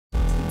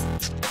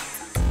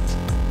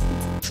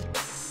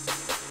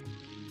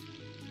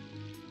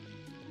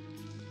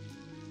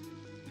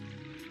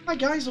Hi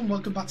guys, and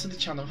welcome back to the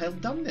channel. Hail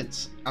damn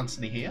it,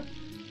 Anthony here.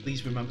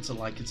 Please remember to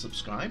like and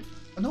subscribe,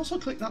 and also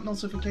click that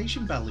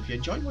notification bell if you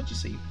enjoy what you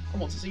see and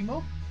want to see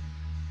more.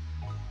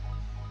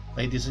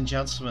 Ladies and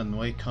gentlemen,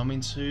 we're coming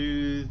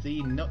to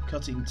the nut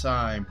cutting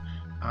time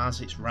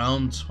as it's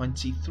round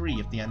 23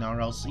 of the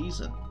NRL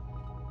season.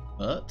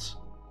 But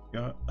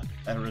there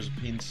has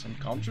been some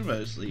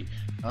controversy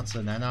at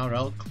an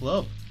NRL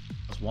club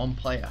as one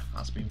player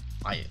has been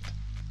fired.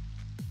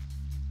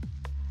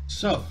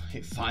 So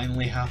it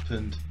finally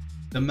happened.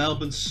 The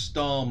Melbourne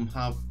Storm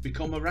have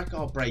become a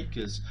record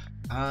breakers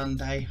and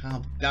they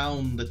have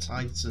downed the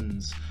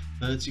Titans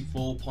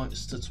 34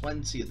 points to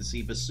 20 at the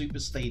Zebra Super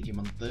Stadium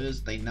on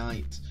Thursday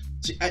night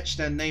to etch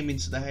their name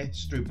into the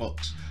history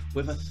books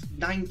with a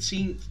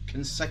 19th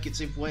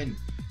consecutive win.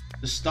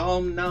 The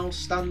Storm now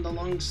stand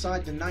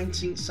alongside the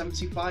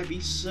 1975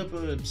 East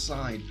Suburbs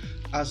side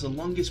as the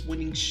longest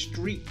winning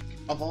streak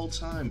of all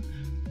time.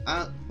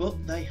 But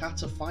they had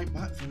to fight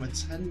back from a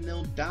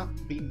 10-0 down,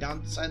 being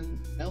down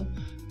 10-0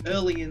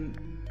 early in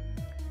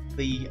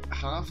the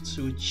half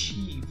to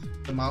achieve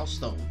the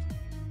milestone.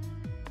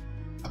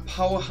 A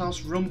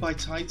powerhouse run by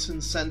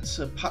Titans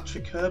centre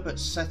Patrick Herbert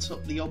set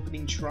up the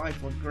opening try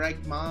for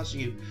Greg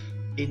Marzhew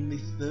in the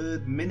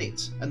 3rd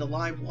minute, and the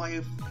live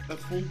wire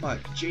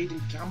fullback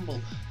Jaden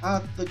Campbell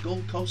had the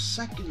Gold Coast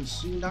second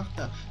soon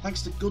after,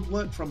 thanks to good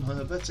work from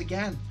Herbert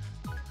again.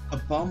 A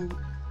bomb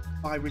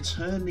by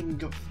returning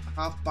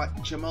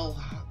halfback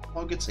Jamal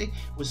Fogarty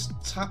was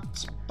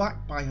tapped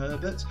back by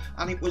Herbert,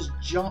 and it was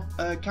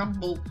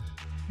Campbell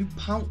who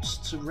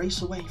pounced to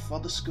race away for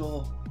the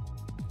score.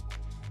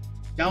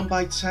 Down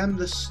by 10,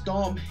 the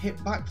Storm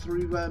hit back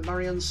through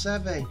Marion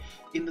Seve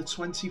in the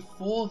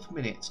 24th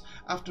minute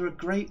after a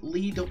great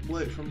lead-up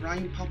work from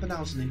Ryan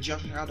Pappenhausen and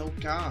Josh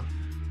Adokar.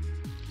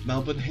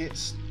 Melbourne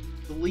hits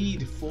the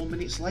lead 4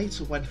 minutes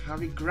later when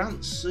Harry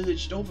Grant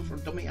surged over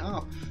from dummy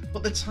half,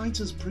 but the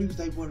Titans proved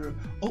they were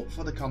up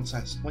for the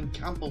contest when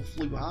Campbell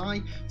flew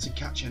high to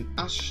catch an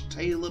Ash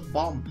Taylor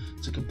bomb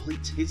to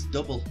complete his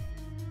double.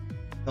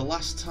 The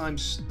last time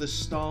the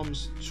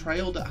Storms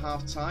trailed at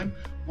half-time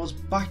was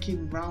back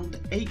in round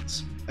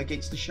 8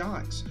 against the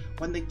Sharks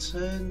when they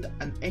turned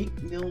an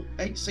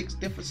 8-6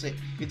 deficit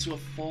into a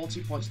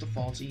 40 points to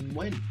 14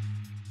 win.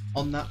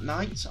 On that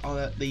night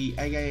at the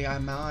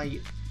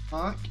AAMI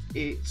Park,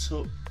 it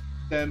took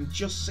them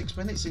just 6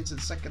 minutes into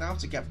the second half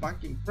to get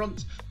back in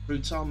front through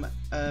Tom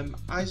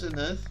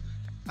Eisenerth,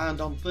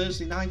 and on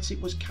Thursday night it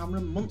was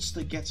Cameron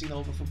Munster getting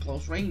over from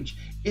close range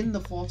in the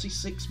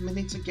 46th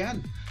minute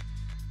again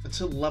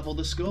to level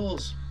the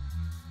scores.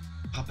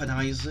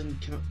 Pappenhausen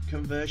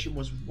conversion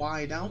was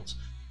wide out,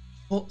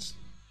 but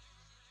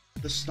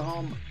the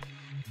Storm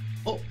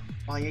up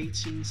by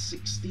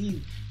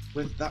 18-16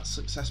 with that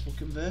successful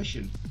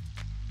conversion.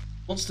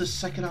 Munster's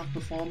second half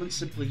performance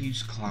simply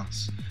used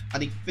class,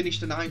 and he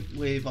finished the night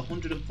with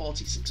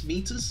 146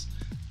 metres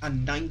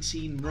and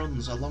 19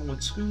 runs along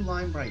with 2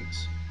 line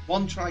breaks,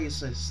 1 try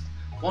assist,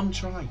 1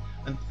 try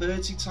and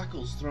 30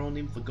 tackles thrown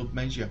in for good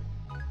measure.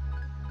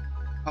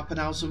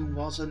 Pappenhausen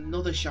was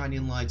another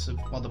shining light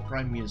for the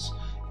Premiers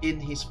in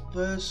his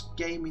first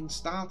game in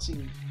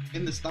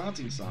the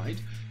starting side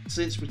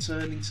since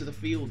returning to the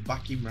field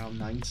back in round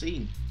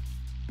 19.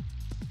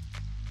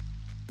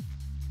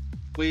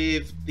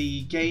 With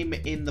the game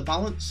in the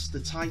balance, the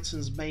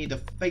Titans made a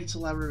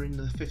fatal error in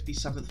the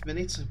 57th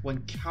minute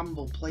when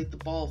Campbell played the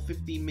ball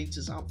 15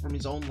 metres out from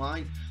his own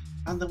line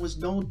and there was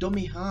no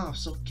dummy half,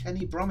 so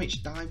Kenny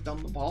Bromwich dived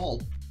on the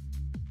ball.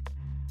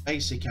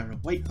 Basic error,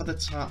 wait for the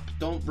tap,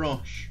 don't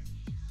rush.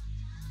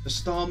 The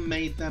Storm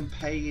made them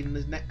pay in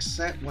the next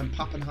set when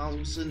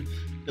Pappenhausen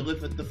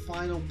delivered the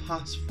final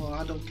pass for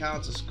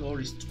Adokar to score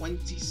his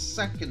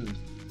 22nd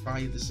try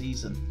of the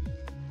season.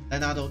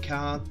 Then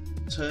Adokar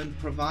turned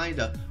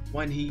provider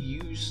when he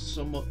used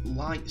some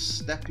light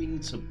stepping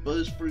to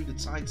burst through the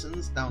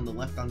Titans down the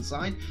left hand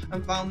side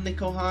and found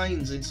Nico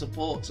Hines in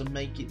support to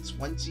make it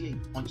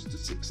 28 points to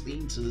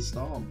 16 to the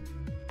Storm.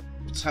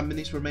 With 10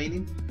 minutes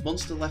remaining,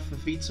 Munster left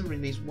Fafita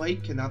in his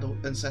wake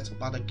and set up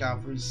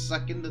Adokar for his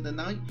second of the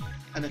night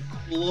and a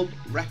club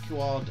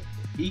record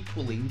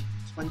equalling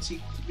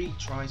 23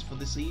 tries for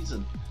the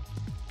season.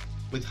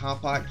 With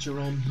halfback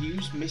Jerome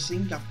Hughes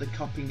missing after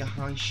copying a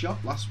high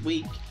shot last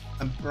week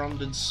and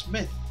Brandon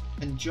Smith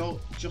and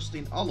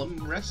Justin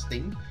Olam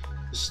resting,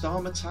 the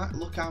Storm attack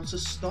look out of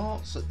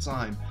sorts at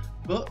time,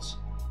 but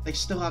they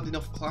still had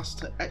enough class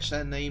to etch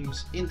their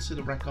names into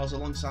the records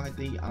alongside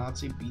the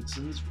Artie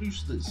Beaton's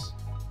Roosters.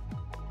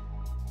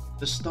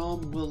 The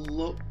Storm will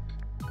look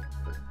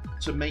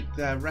to make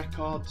their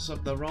records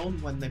of their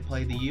own when they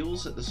play the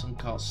Eels at the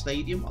Suncorp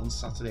Stadium on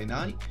Saturday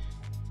night.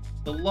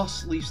 The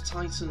loss leaves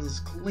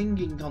Titans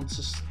clinging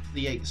onto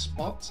the 8th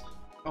spot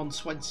on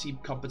 20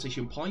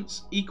 competition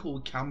points, equal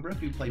with Canberra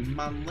who play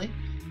Manly,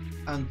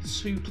 and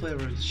 2 clear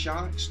of the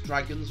Sharks,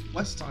 Dragons,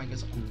 West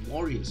Tigers and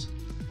Warriors,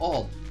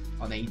 all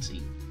on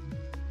 18.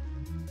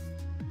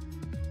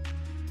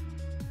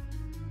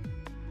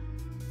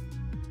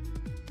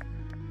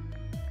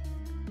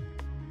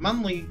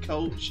 Manly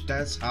coach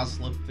Des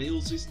Hasler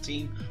feels his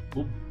team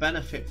will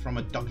benefit from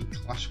a doggy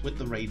clash with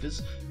the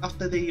Raiders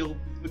after they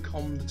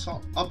overcome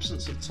the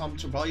absence of Tom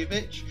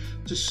Trbojevic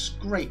to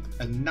scrape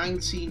a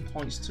 19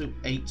 points to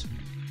 8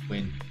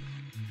 win.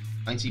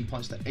 19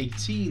 points to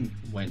 18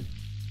 win.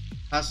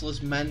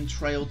 Hasler's men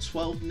trailed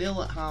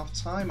 12-0 at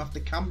half-time after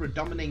Canberra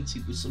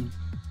dominated with some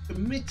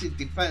committed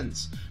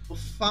defence, but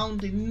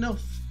found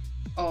enough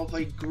of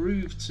a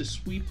groove to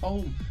sweep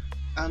home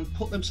and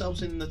put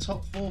themselves in the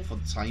top 4 for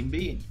the time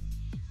being.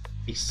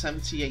 A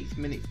 78th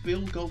minute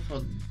field goal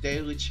for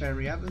Daly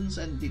Cherry Evans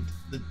ended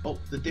up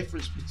the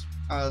difference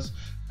as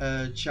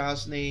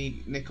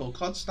Chasney Nicol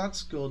Kodstad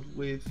scored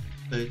with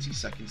 30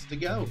 seconds to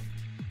go.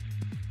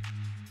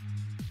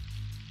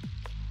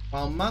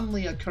 While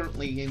Manly are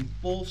currently in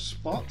 4th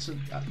spot,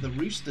 the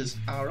Roosters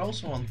are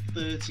also on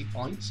 30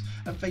 points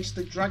and face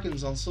the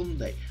Dragons on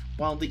Sunday,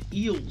 while the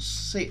Eels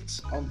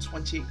sit on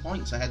 28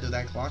 points ahead of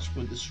their clash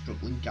with the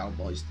struggling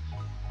Cowboys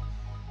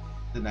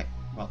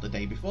the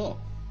day before.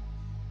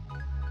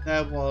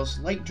 There was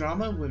late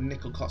drama with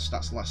Nicol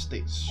Kodstad's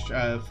last-ditch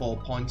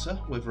 4-pointer,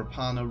 with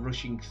Rapana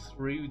rushing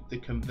through the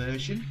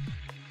conversion,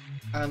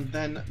 and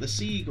then the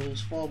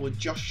Seagulls forward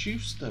Josh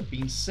Schuster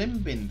being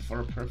sin-binned for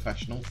a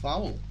professional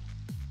foul.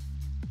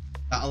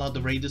 That allowed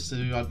the Raiders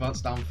to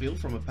advance downfield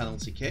from a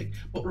penalty kick,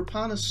 but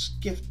Rapana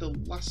skiffed the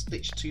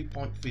last-ditch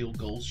 2-point field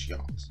goal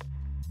shot.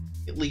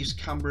 It leaves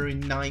Canberra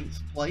in 9th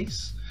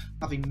place,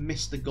 having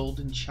missed the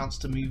golden chance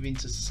to move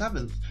into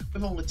 7th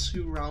with only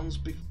 2 rounds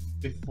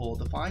before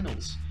the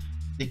finals.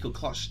 Nicol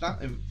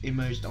Kodstad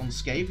emerged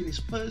unscathed in his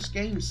first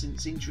game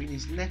since injuring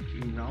his neck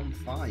in round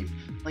 5,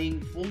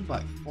 playing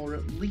fullback for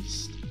at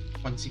least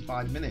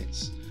 25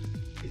 minutes.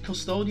 The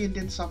custodian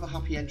didn't have a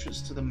happy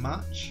entrance to the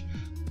match,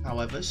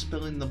 however,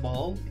 spilling the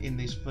ball in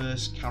his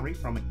first carry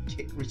from a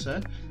kick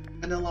return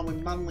and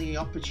allowing Manly the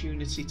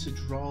opportunity to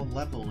draw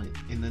level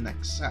in the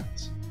next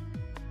set.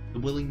 The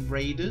willing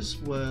Raiders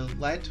were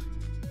led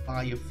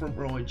by a front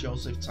rower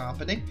Joseph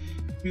Tarpany,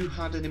 who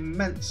had an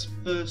immense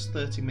first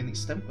 30-minute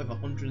stint with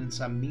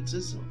 110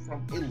 metres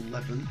from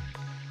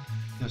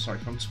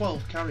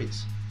 12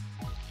 carries.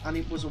 And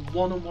it was a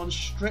one-on-one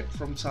strip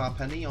from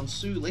Tarpany on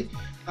Suli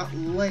that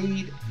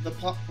laid the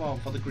platform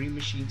for the Green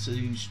Machine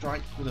to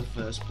strike with a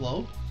first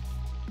blow.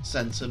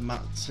 Centre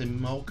Matt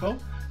Timoko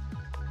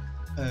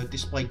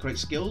displayed great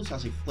skills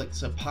as he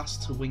flicked a pass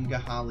to winger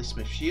Harley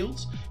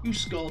Smith-Shields, who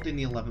scored in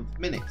the 11th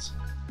minute.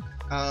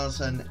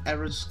 As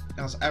errors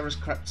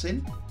crept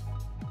in,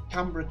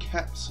 Canberra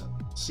kept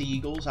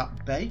Seagulls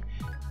at bay,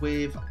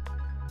 with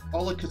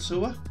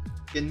Olakatua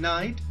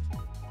denied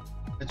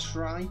a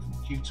try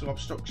due to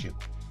obstruction.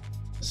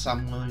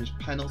 Sam Williams'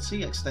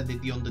 penalty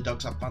extended the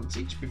underdogs'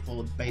 advantage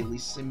before Bailey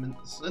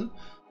Simonson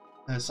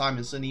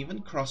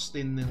even crossed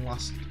in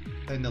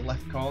the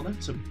left corner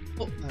to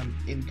put them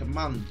in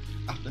command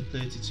after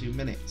 32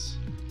 minutes.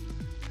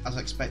 As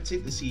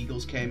expected, the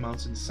Seagulls came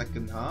out in the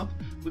second half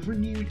with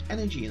renewed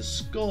energy and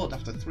scored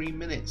after 3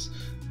 minutes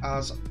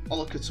as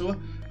Olakatua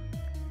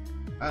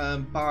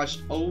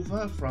barged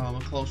over from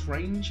a close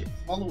range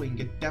following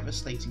a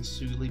devastating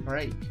Suli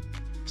break.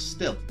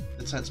 Still,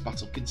 the tense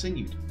battle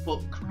continued, but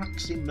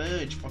cracks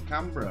emerged for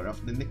Canberra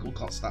after Nicol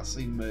Kodstad's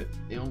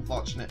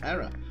unfortunate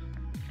error.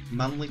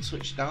 Manly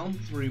touched down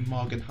through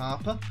Morgan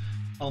Harper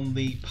on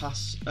the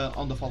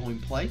following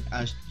play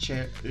as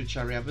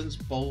Cherry Evans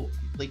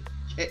boldly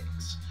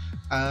kicks,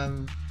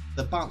 and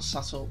the bounce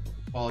sat up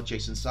for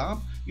Jason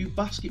Saab, who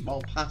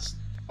basketball passed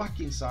back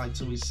inside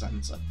to his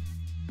centre.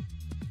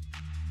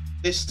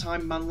 This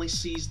time Manly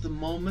seized the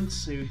moment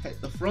to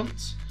hit the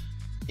front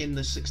in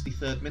the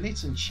 63rd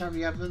minute, and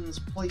Cherry Evans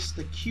placed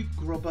a cute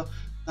grubber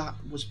that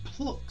was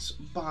plucked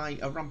by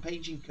a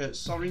rampaging Kurt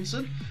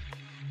Sorinen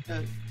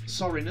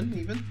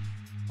even,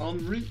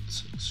 en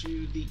route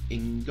to the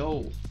in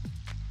goal.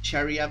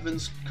 Cherry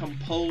Evans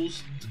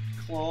composed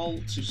claw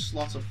to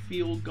slot a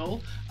field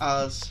goal,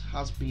 as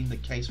has been the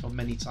case for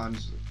many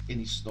times in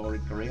his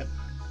storied career,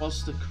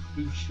 was the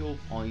crucial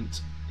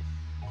point.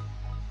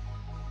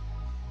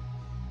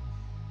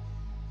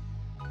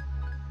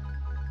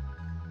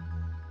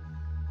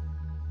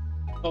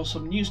 So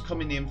some news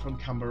coming in from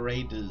Canberra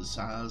Raiders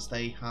as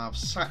they have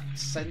sacked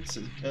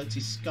centre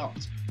Curtis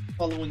Scott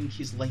following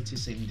his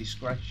latest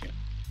indiscretion.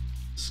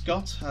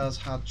 Scott has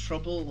had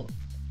trouble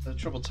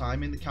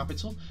time in the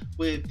capital,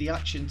 with the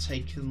action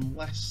taking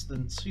less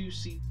than 2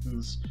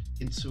 seasons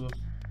into a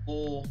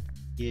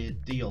 4-year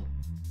deal.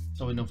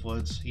 So in other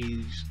words,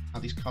 he's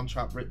had his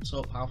contract ripped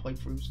up halfway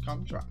through his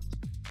contract.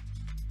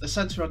 The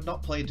centre had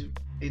not played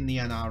in the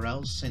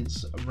NRL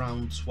since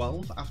round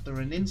 12 after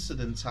an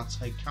incident at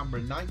a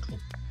Canberra nightclub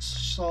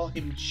saw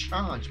him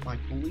charged by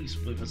police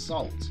with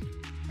assault,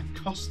 a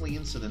costly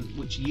incident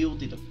which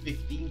yielded a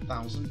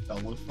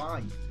 $15,000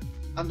 fine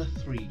and a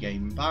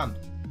 3-game ban.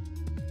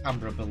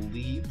 Canberra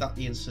believed that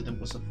the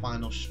incident was the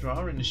final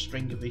straw in a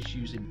string of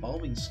issues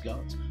involving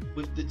Scott,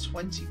 with the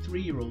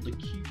 23-year-old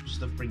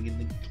accused of bringing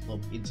the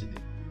club into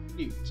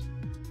dispute.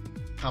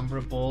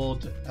 Canberra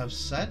board have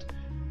said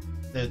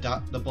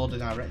the board of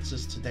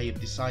directors today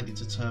have decided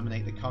to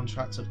terminate the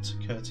contract of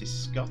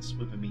Curtis Scott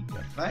with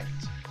immediate effect.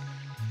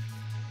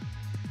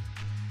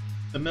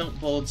 The Milk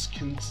Board's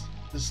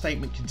the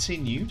statement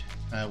continued,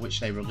 which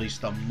they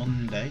released on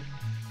Monday.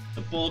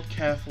 The board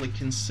carefully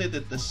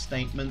considered the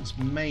statements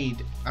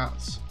made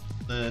at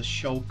the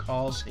show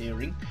cause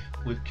hearing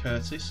with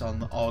Curtis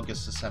on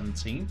August the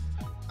 17th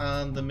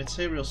and the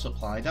material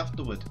supplied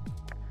afterward.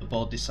 The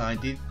board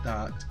decided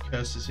that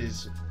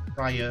Curtis's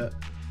prior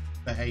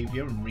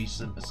behaviour and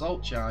recent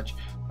assault charge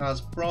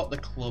has brought the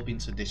club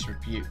into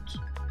disrepute,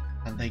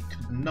 and they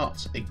could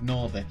not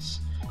ignore this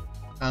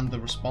and the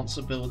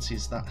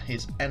responsibilities that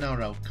his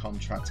NRL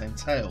contract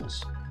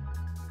entails.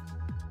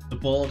 The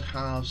board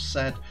has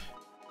said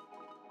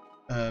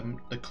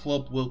the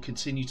club will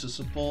continue to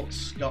support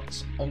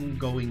Scott's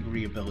ongoing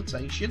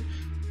rehabilitation,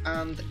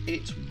 and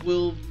it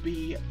will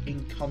be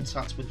in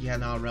contact with the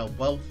NRL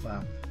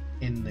welfare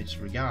in this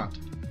regard.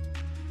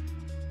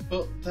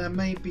 But there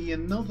may be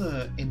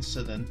another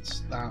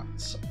incident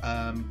that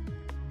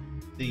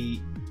the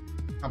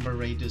Canberra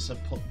Raiders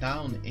have put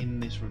down in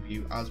this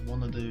review as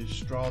one of the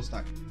straws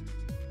that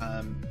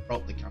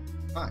broke the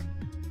camel's back,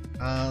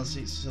 as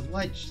it's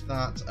alleged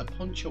that a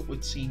punch-up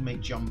with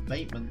teammate John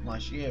Bateman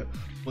last year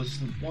was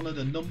one of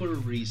the number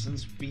of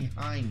reasons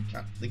behind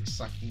the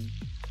sacking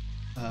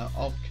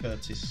of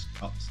Curtis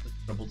Scott, the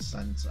troubled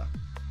centre.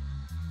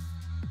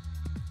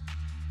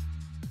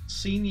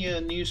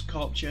 Senior News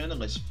Corp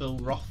journalist Phil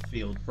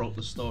Rothfield broke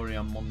the story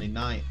on Monday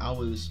night,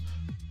 hours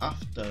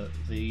after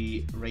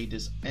the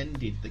Raiders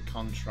ended the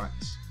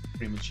contracts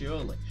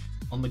prematurely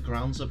on the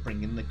grounds of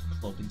bringing the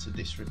club into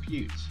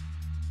disrepute.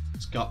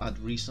 Scott had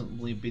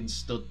recently been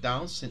stood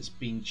down since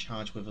being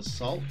charged with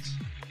assault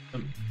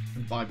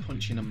by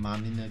punching a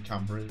man in a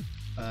Canberra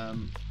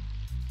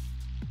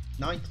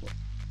nightclub.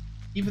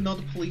 Even though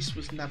the police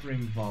was never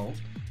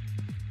involved,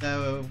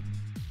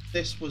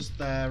 this was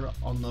there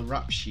on the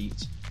rap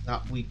sheet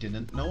that we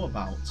didn't know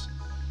about,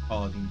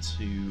 according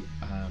to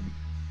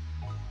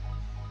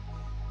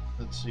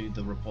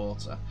the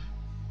reporter,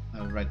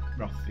 Red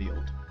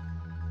Rothfield.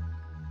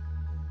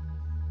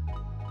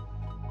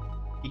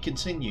 He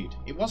continued,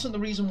 "It wasn't the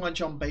reason why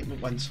John Bateman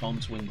went home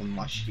to England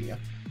last year,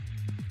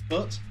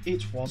 but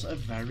it was a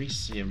very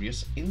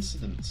serious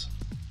incident.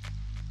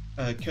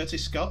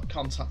 Curtis Scott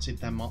contacted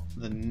them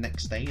the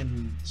next day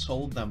and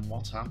told them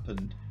what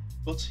happened,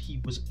 but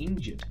he was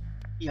injured.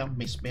 He had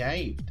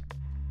misbehaved.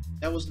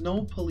 There was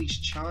no police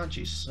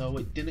charges, so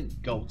it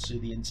didn't go to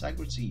the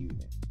integrity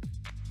unit.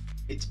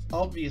 It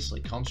obviously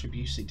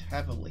contributed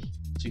heavily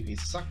to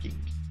his sacking.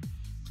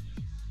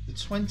 The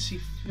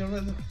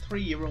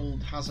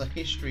 23-year-old has a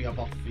history of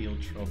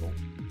off-field trouble.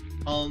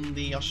 On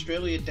the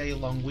Australia Day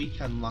long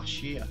weekend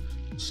last year,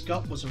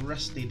 Scott was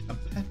arrested and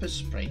pepper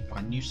sprayed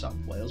by New South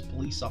Wales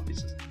police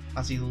officers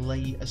as he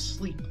lay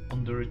asleep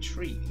under a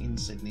tree in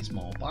Sydney's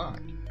Moore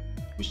Park.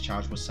 He was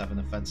charged with 7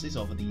 offences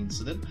over the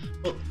incident,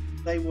 but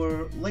they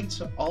were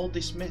later all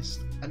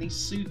dismissed, and he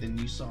sued the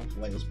New South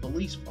Wales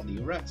police for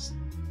the arrest.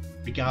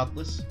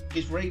 Regardless,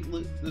 his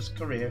Raiders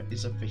career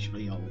is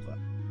officially over."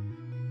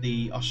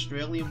 The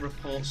Australian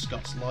reports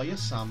Scott's lawyer,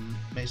 Sam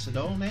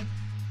Macedone,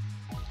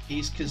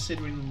 is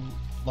considering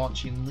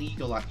launching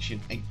legal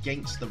action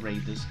against the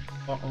Raiders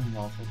for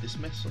unlawful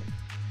dismissal.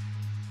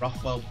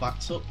 Rothwell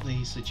backed up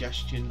the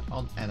suggestion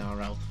on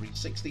NRL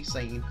 360,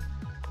 saying,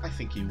 "I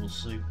think he will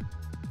sue."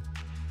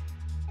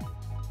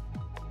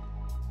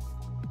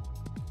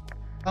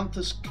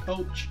 Panthers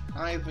coach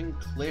Ivan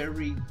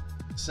Cleary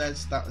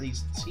says that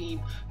his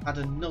team had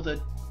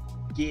another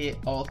year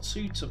or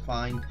two to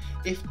find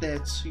if they're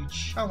to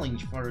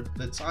challenge for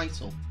the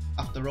title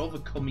after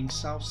overcoming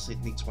South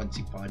Sydney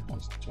 25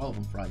 points to 12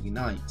 on Friday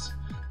night.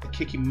 A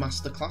kicking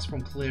masterclass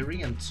from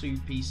Cleary and 2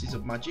 pieces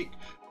of magic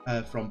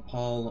from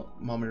Paul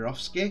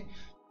Momirovski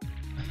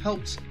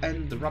helped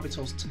end the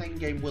Rabbitohs'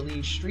 10-game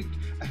winning streak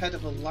ahead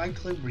of a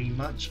likely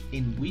rematch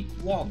in week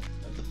 1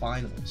 of the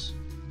finals.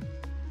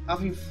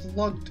 Having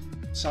flogged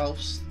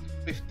South's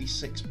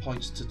 56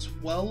 points to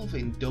 12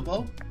 in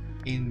Dubbo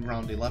in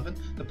round 11,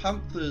 the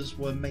Panthers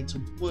were made to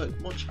work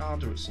much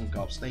harder at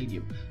Suncorp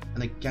Stadium,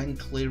 and again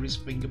Cleary's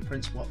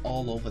fingerprints were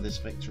all over this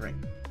victory.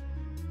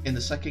 In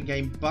the second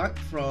game back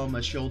from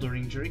a shoulder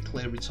injury,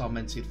 Cleary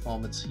tormented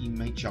former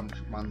teammate John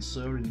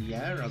Mansour in the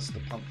air as the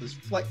Panthers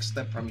flexed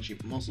their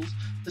premiership muscles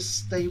to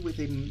stay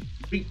within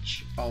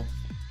reach of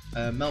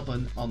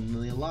Melbourne on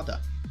the ladder.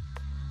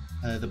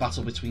 The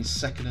battle between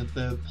second and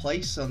third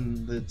place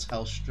on the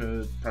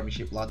Telstra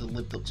Premiership ladder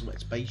lived up to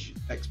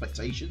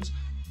expectations,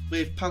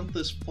 with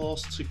Panthers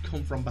forced to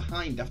come from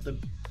behind after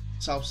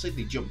South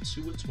Sydney jumped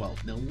to a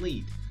 12-0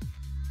 lead.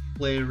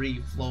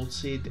 Cleary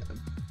floated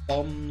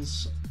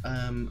bombs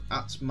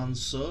at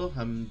Mansour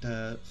and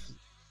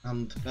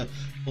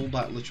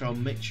fullback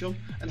Latrell Mitchell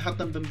and had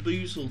them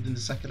bamboozled in the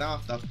second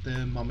half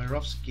after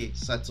Momirovski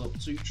set up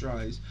 2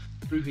 tries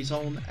through his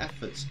own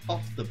efforts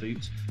off the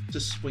boot to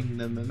swing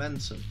the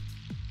momentum.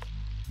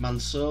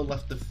 Mansour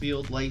left the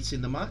field late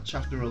in the match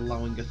after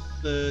allowing a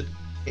third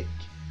kick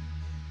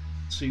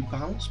to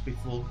bounce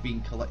before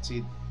being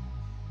collected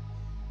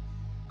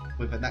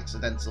with an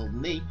accidental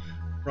knee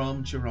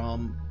from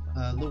Jerome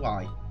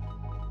Luai.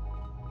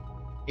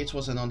 It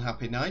was an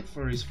unhappy night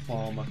for his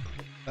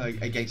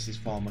against his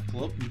former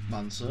club,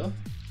 Mansour.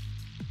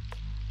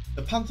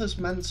 The Panthers'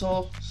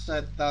 mentor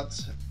said that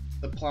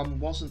the plan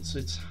wasn't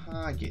to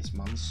target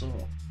Mansour.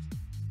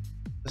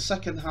 The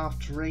second half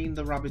drained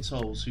the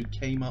Rabbitohs, who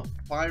came out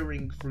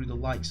firing through the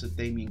likes of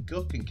Damien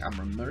Cook and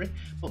Cameron Murray,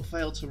 but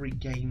failed to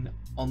remain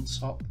on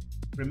top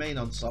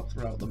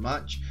throughout the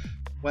match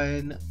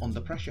when under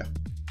pressure.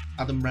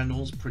 Adam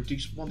Reynolds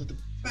produced one of the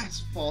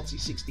best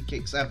 40-60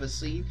 kicks ever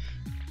seen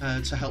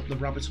to help the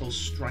Rabbitohs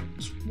strike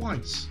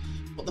twice,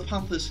 but the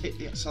Panthers hit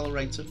the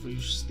accelerator through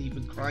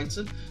Stephen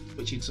Crichton,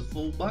 switching to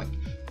fullback,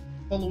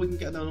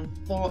 following an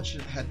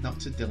unfortunate head knock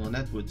to Dylan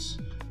Edwards.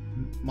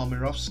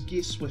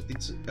 Momirovski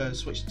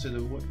switched to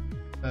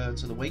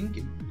the wing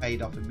and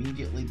paid off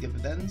immediately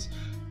dividends,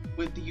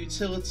 with the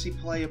utility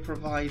player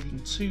providing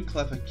two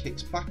clever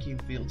kicks back in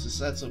field to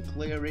set up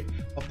Cleary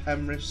for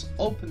Penrith's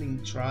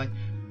opening try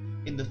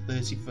in the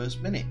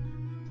 31st minute,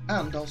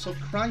 and also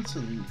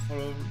Crichton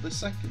for the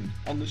second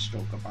on the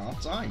stroke of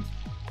half time.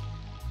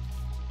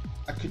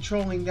 A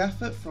controlling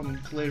effort from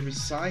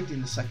Cleary's side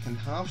in the second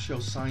half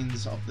shows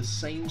signs of the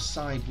same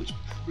side which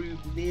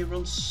proved near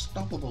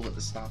unstoppable at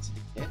the start of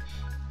the year,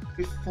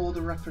 before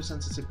the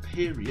representative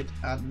period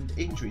and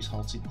injuries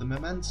halted the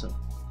momentum.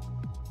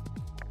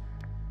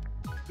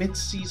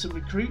 Mid-season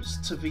recruits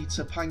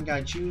Tavita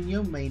Pangai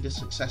Jr. made a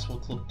successful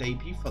club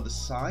debut for the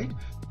side,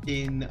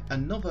 in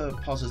another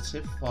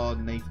positive for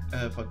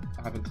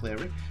Ivan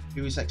Cleary,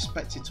 who is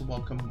expected to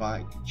welcome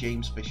back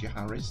James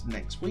Fisher-Harris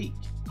next week.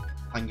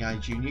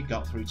 Pangai Jr.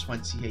 got through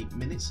 28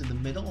 minutes in the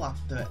middle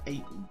after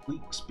 8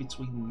 weeks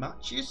between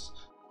matches,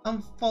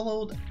 and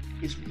following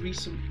his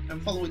recent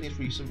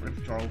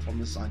withdrawal from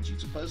the side due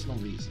to personal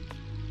reasons.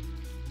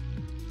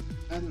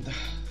 And the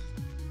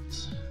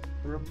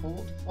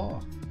report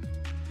for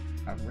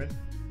Cameron.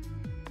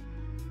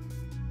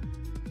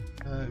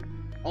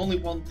 Only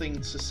one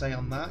thing to say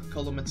on that: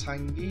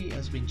 Kolomatangi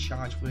has been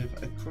charged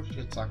with a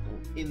crusher tackle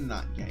in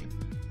that game,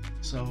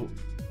 so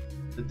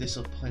the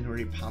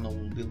disciplinary panel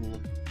will be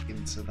looking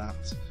into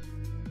that.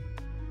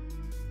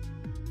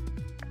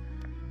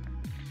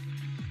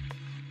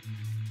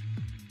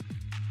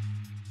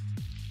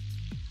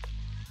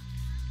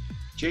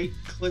 Jake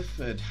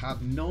Clifford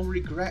had no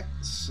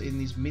regrets in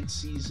his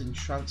mid-season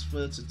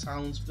transfer to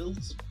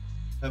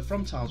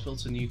from Townsville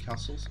to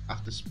Newcastle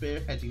after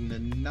spearheading the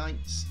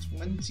Knights'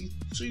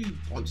 22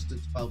 points to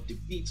 12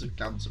 defeat of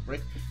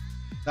Canterbury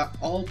that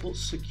all but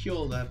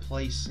secure their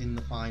place in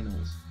the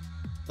finals.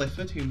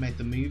 Clifford, who made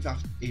the move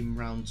in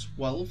round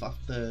 12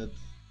 after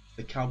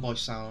the Cowboys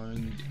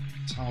signed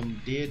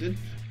Tom Dearden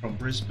from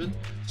Brisbane,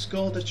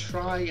 scored a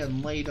try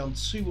and laid on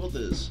 2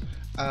 others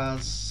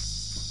as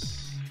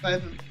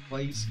 7th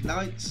place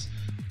Knights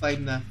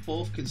claimed their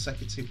 4th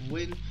consecutive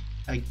win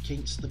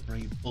against the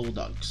Brave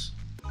Bulldogs.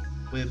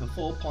 With a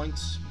 4-point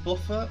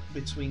buffer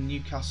between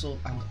Newcastle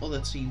and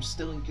other teams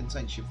still in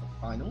contention for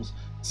finals,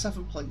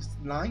 7th place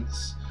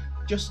Knights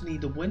just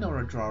need a win or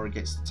a draw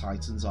against the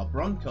Titans or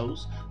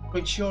Broncos to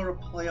ensure a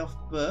playoff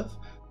berth,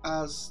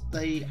 as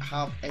they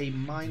have a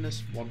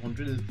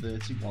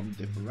 -131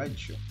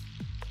 differential.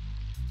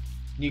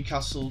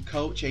 Newcastle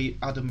coach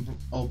Adam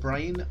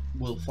O'Brien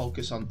will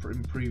focus on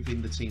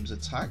improving the team's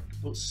attack,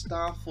 but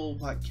star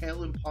fullback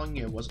Caelan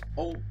Ponga was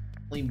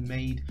only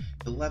made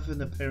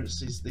 11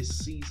 appearances this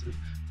season.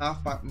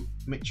 Halfback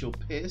Mitchell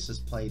Pearce has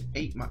played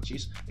 8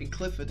 matches, and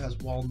Clifford has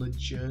worn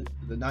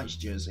the Knights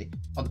jersey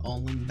on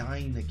only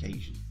 9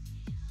 occasions.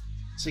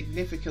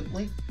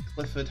 Significantly,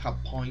 Clifford had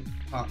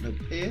partnered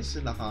Pearce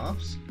in the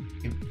halves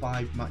in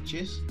 5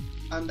 matches,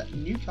 and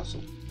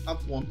Newcastle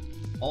have won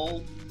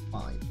all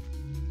 5.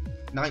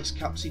 Knights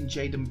captain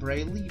Jayden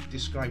Brayley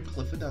described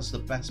Clifford as the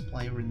best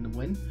player in the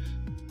win,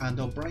 and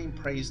O'Brien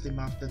praised him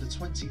after the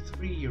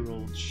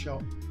 23-year-old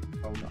shot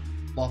on a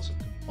lot of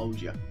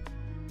composure.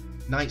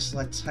 Knights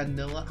led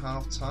 10-0 at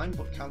half-time,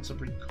 but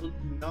Canterbury could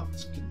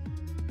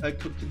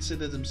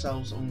consider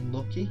themselves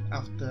unlucky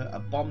after a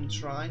bomb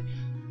try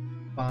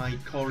by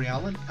Corey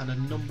Allen and a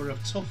number of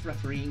tough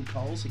refereeing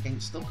calls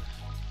against them.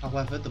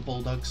 However, the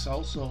Bulldogs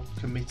also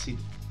committed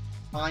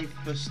 5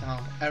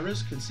 first-half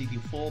errors,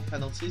 conceding 4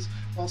 penalties,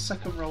 while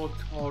second rower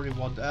Corey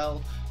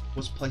Waddell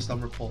was placed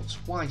on report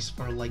twice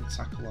for a late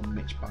tackle on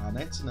Mitch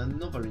Barnett and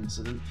another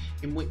incident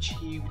in which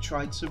he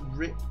tried to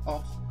rip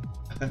off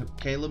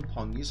Caelan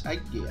Ponga's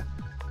headgear.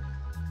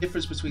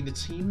 Difference between the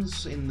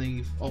teams in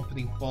the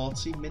opening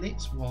 40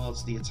 minutes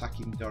was the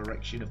attacking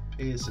direction of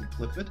Pearce and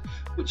Clifford,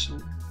 which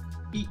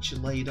each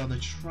laid on a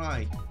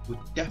try with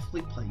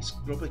deftly placed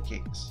grubber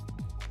kicks.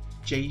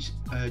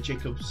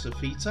 Jacob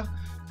Safita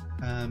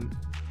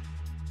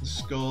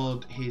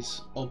scored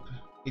his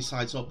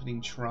side's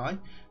opening try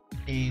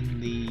in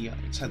the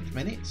 10th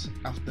minute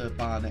after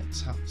Barnett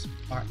tapped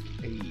back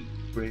a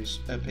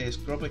Pearce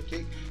grubber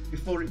kick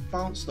before it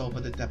bounced over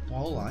the dead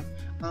ball line,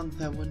 and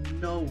there were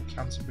no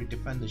Canterbury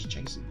defenders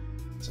chasing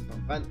to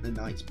prevent the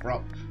Knights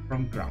prop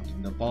from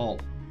grounding the ball.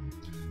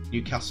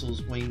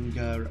 Newcastle's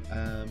winger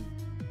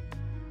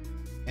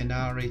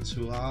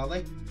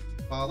NRl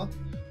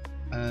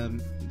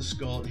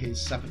scored his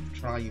 7th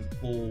try in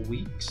 4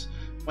 weeks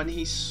when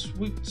he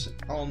swooped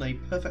on a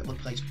perfectly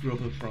placed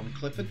grubber from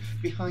Clifford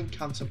behind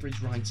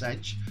Canterbury's right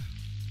edge,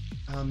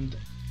 and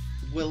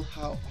Will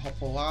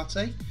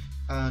Hopoate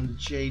and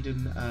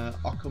Jaden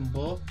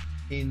Okunbo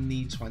in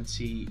the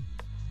 27th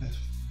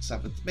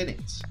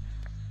minute.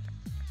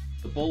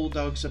 The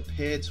Bulldogs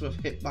appeared to have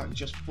hit back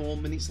just 4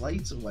 minutes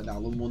later when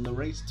Allen won the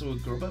race to a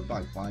grubber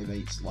by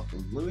 5'8's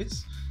Lachlan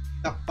Lewis.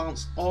 That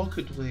bounced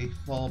awkwardly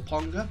for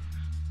Ponga,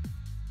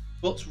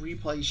 but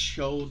replays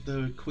showed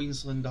the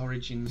Queensland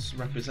Origins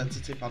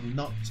representative had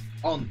knocked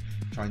on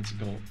trying to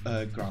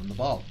ground the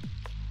ball.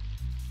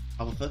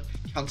 However,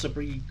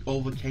 Canterbury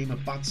overcame a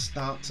bad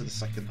start to the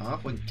second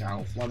half when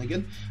Kyle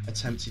Flanagan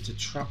attempted to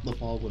trap the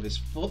ball with his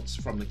foot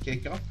from the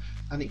kickoff,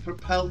 and it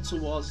propelled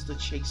towards the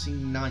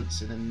chasing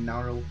Knights in a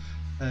narrow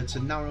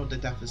the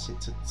deficit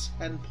to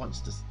 10 points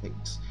to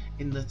 6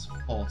 in the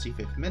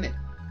 45th minute.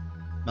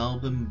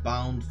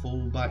 Melbourne-bound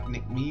fullback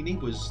Nick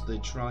Meaney was the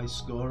try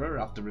scorer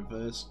after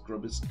reverse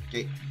grubber's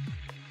kick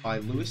by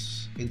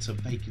Lewis into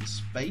vacant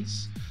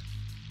space.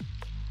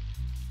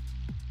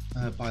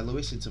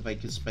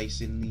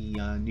 In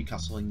the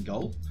Newcastle in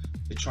goal.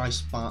 The try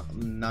sparked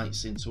the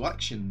Knights into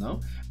action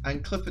though,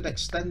 and Clifford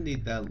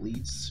extended their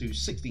leads to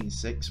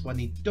 16-6 when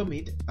he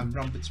dummied and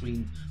ran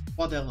between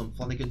Waddell and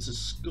Flanagan to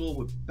score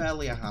with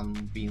barely a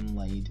hand being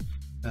laid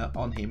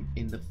on him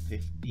in the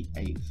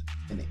 58th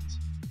minute.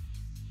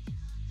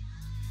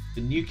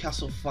 The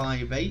Newcastle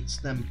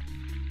 5'8 then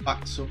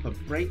backs up a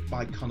break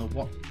by Connor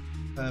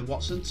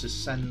Watson to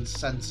send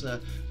centre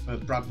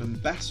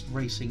Bradman Best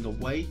racing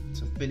away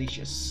to finish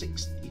a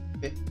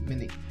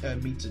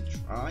 65th metre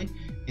try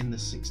in the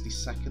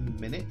 62nd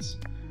minute.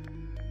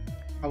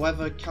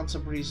 However,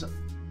 Canterbury's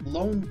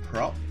lone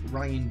prop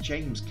Ryan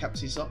James kept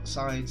his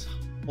side's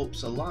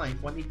hopes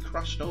alive when he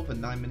crashed over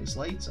 9 minutes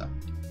later.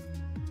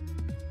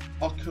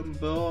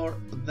 Okunbo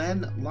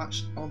then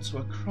latched onto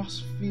a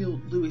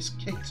cross-field Lewis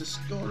kick to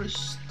score a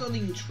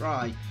stunning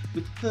try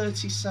with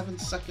 37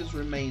 seconds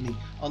remaining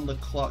on the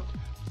clock,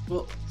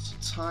 but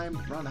time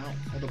ran out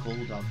for the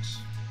Bulldogs.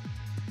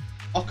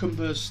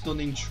 Okunbo's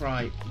stunning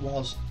try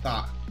was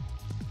that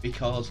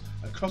because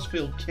a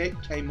cross-field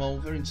kick came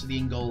over into the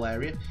in-goal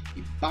area.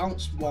 It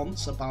bounced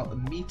once about a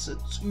metre,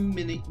 2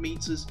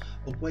 metres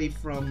away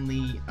from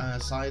the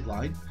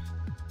sideline,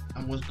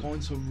 and was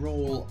going to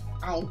roll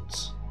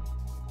out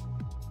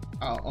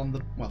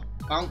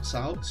bounce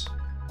out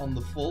on the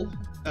full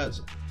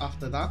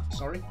after that,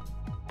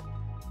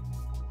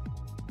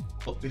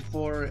 but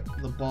before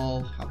the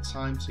ball had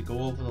time to go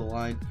over the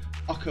line,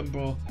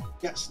 Okunbo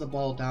gets the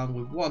ball down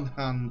with one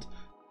hand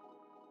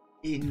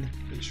in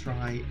the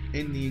try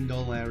in the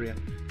in-goal area,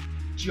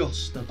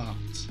 just about,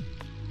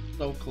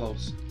 so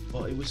close,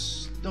 but it was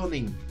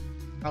stunning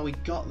how he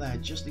got there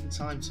just in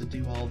time to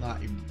do all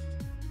that.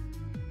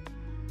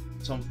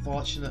 It's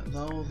unfortunate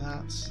though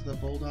that the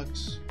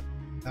Bulldogs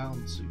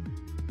down to.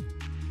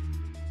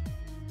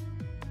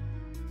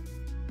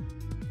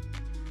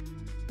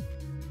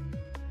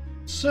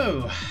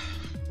 So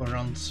we're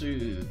on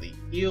to the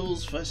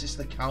Eels versus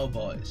the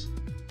Cowboys,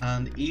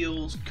 and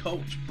Eels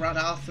coach Brad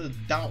Arthur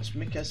doubts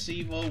Mika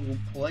Sivo will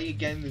play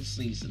again this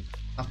season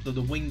after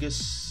the wingers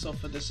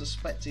suffered a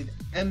suspected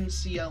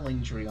MCL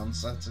injury on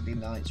Saturday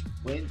night's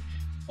win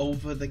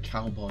over the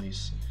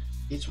Cowboys.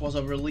 It was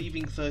a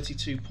relieving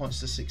 32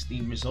 points to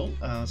 16 result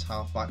as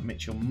halfback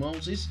Mitchell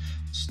Moses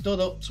stood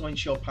up to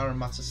ensure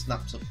Parramatta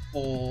snapped a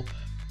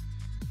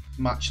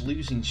 4-match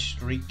losing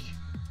streak,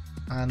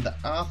 and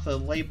Arthur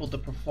labelled the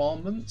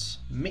performance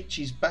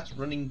Mitch's best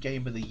running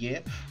game of the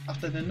year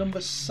after the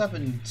number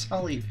 7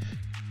 tallied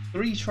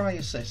 3 try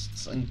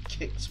assists and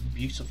kicked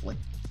beautifully.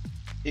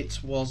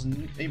 It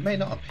may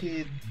not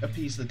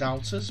appease the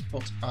doubters,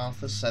 but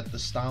Arthur said the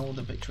style of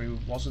the victory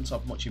wasn't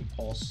of much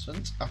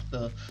importance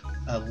after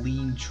a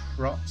lean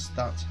trot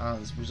that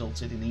has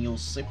resulted in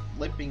Eels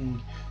slipping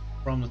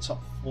from the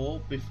top 4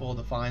 before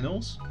the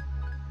finals.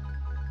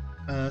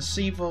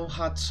 Sivo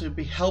had to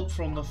be helped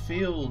from the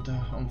field,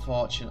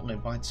 unfortunately,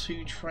 by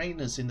 2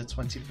 trainers in the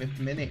 25th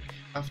minute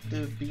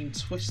after being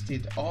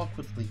twisted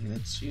awkwardly in a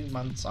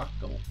 2-man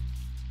tackle.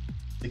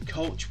 The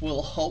coach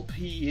will hope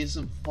he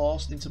isn't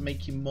forced into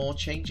making more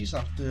changes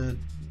after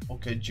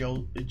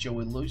Joey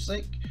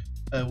Lusick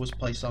was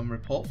placed on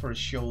report for a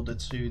shoulder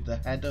to the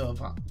header of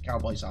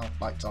Cowboys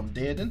halfback Tom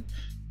Dearden,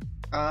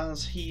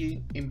 as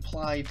he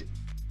applied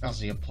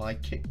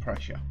kick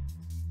pressure.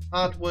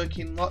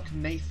 Hard-working lock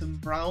Nathan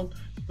Brown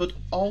could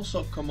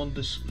also come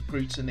under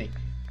scrutiny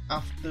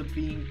after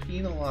being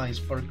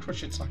penalised for a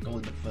crusher tackle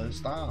in the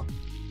first half.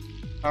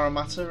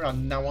 Parramatta are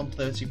now on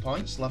 30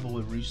 points, level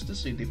with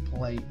Roosters, who they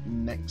play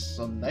next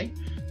Sunday,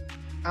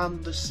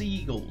 and the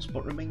Seagulls,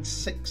 but remain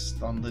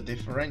 6th on the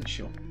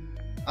differential.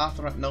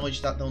 Arthur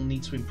acknowledged that they'll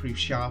need to improve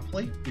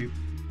sharply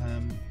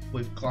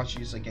with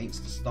clashes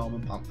against the Storm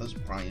and Panthers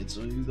prior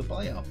to the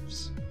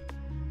playoffs.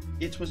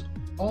 It was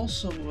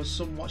also a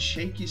somewhat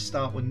shaky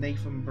start with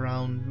Nathan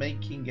Brown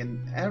making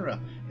an error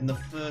in the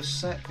first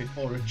set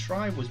before a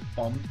try was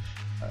bombed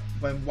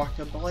when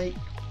Wacker Blake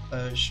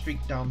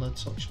streaked down the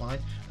touchline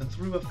and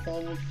threw a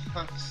forward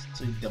pass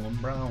to Dylan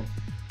Brown.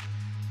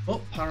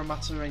 But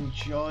Parramatta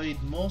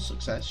enjoyed more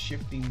success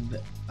shifting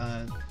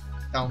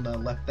down their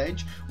left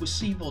edge, with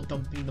Seaboard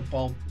dumping the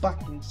ball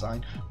back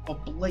inside for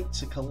Blake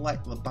to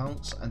collect the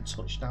bounce and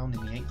touchdown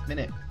in the 8th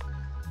minute.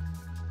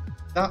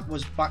 That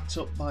was backed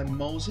up by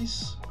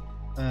Moses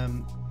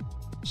and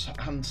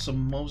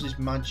some Moses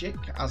magic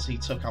as he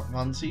took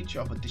advantage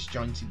of a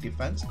disjointed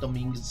defence,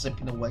 dummying and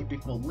zipping away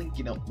before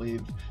linking up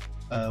with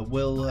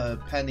Will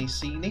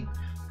Penicini,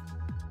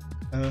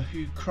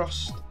 who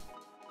crossed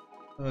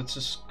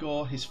to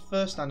score his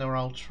first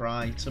NRL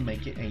try to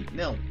make it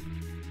 8-0.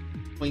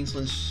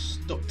 Queensland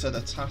stuck to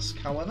the task,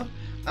 however,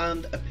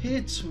 and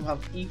appeared to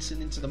have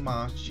eaten into the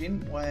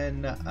margin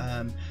when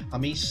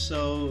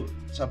Amiso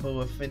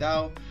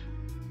Tabuafidau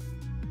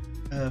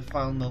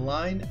found the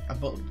line,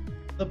 but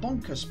the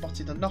bunker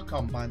spotted a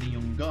knock-on by the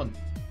young gun.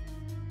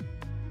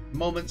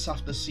 Moments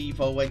after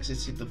Sevo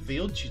exited the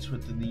field due to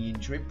a knee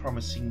injury,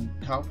 promising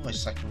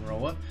Cowboys second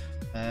rower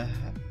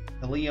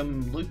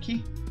Liam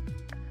Lukey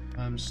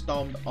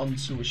stormed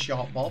onto a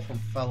short ball from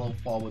fellow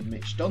forward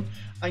Mitch Dunn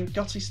and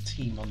got his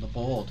team on the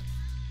board.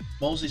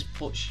 Moses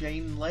put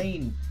Sean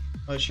Lane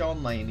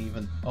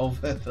even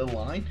over the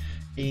line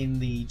in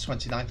the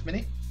 29th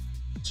minute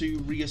to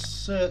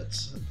reassert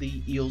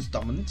the Eels'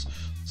 dominance,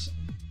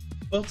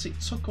 but it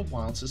took a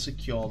while to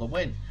secure the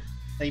win.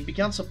 They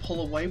began to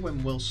pull away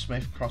when Will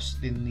Smith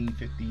crossed in the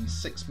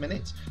 56th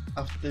minute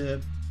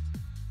after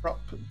prop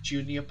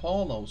Junior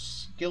Paulo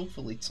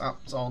skillfully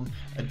tapped on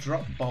a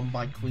drop bomb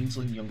by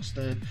Queensland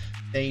youngster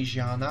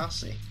Dejan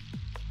Arce.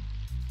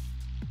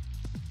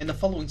 In the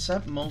following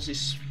set, Moses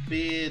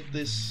speared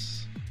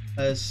this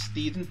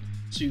Steeden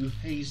to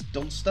Hayes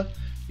Dunster,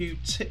 who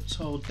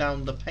tiptoed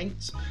down the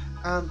paint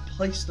and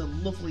placed a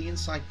lovely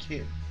inside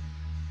kick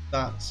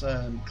that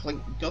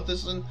Clint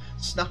Goodison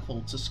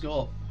snaffled to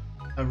score.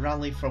 A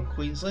rally from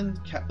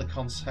Queensland kept the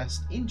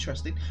contest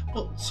interesting,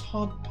 but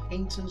Todd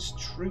Payton's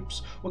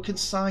troops were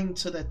consigned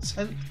to their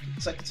 10th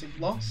consecutive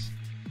loss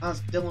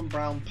as Dylan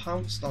Brown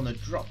pounced on a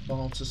drop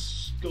ball to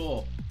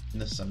score in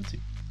the 70th.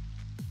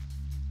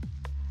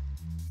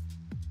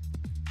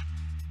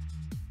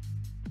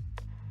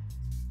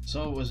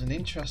 So it was an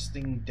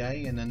interesting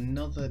day and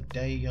another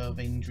day of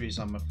injuries,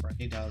 I'm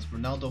afraid, as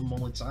Ronaldo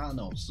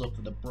Mulitalo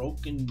suffered a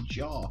broken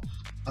jaw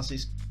as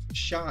his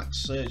Sharks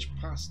surged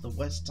past the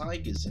West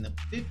Tigers in a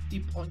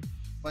 50-point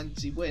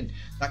win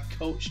that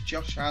coach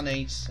Josh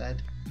Hannay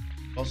said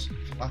was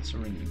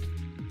flattering.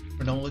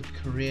 Cronulla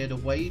careered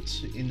away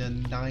in a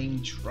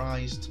 9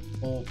 tries to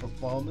 4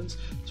 performance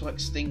to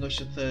extinguish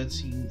the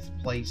 13th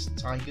place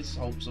Tigers'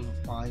 hopes of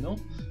a final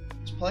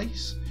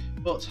place,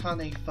 but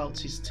Hannay felt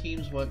his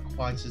teams weren't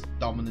quite as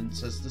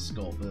dominant as the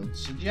scoreboard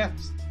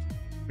suggests.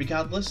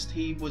 Regardless,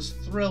 he was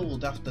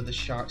thrilled after the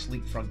Sharks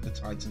leapfrogged the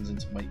Titans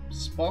into 8th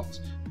spot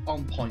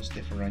on points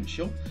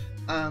differential,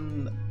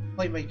 and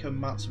playmaker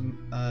Matt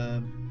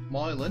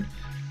Moylan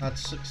had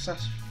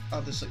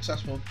a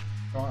successful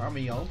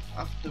cameo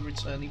after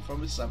returning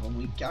from a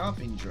 7-week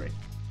calf injury.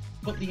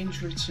 But the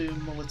injury to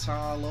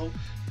Mulitalo,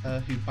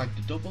 who bagged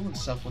a double and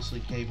selflessly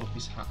gave up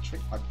his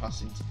hat-trick by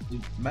passing to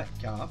Luke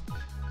Metcalf,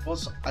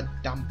 was a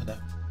dampener.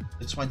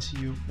 The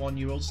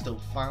 21-year-old still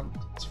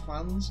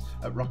fans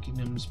at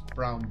Rockingham's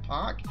Brown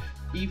Park,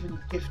 even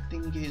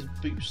gifting his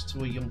boots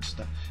to a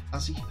youngster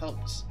as he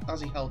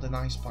held an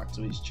ice pack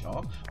to his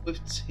jaw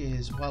with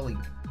tears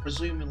welling,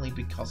 presumably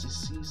because his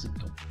season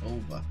got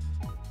over.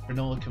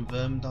 Cronulla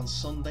confirmed on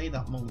Sunday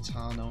that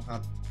Mulitalo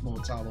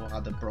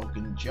had a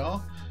broken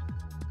jaw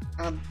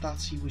and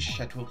that he was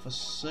scheduled for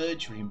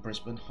surgery in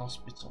Brisbane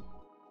Hospital.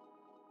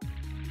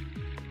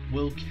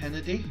 Will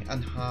Kennedy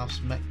and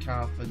halves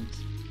Metcalf and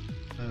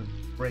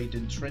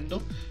Braden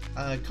Trindle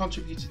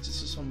contributed to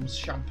some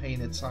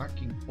champagne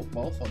attack in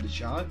football for the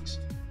Sharks,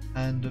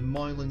 and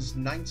Moylan's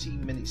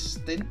 19-minute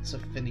stint to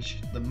finish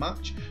the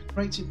match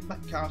created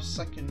Metcalf's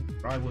second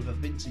try with a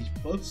vintage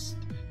bust,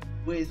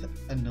 with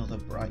another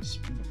bright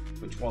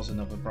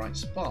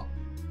spot.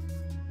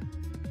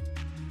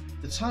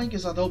 The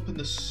Tigers had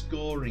opened the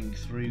scoring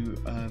through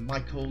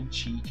Michael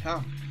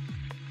Chee-Kam,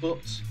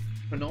 but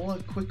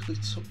Cronulla quickly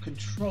took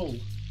control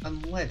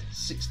and led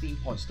 16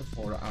 points to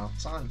 4 at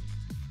half time,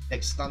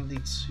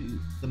 extended to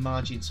the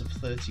margin to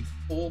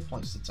 34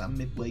 points to 10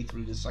 midway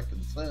through the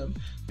second term,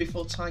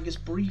 before Tigers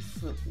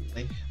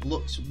briefly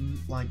looked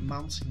like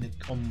mounting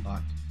a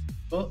comeback.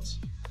 But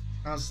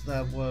as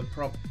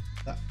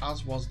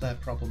was their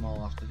problem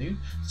all afternoon,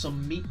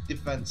 some meek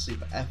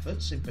defensive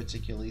efforts, in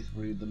particular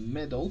through the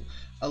middle,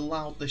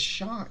 allowed the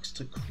Sharks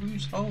to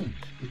cruise home,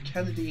 with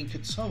Kennedy and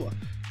Katoa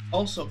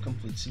also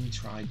completing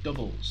try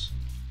doubles.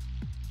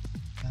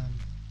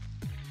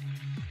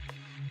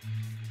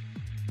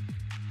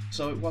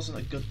 So it wasn't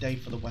a good day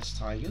for the West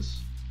Tigers,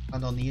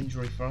 and on the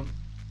injury front,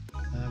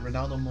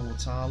 Ronaldo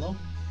Mulitalo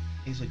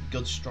is a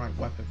good strike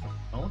weapon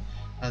for Cronulla,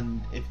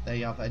 and if they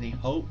have any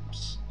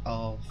hopes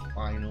of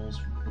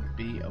finals,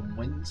 rugby and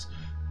wins,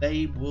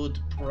 they would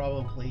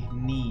probably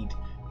need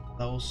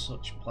those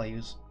such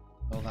players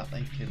so that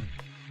they can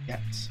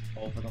get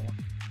over the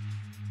line.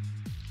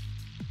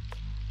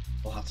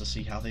 we'll have to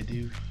see how they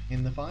do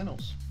in the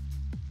finals,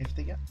 if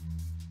they get.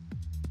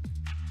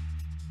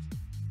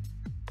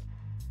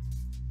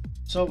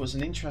 So it was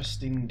an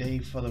interesting day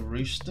for the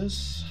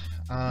Roosters,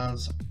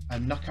 as a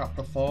knockout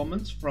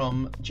performance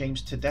from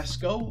James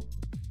Tedesco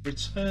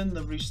returned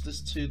the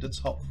Roosters to the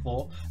top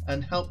 4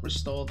 and helped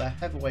restore their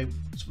heavyweight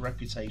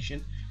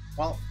reputation,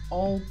 while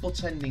all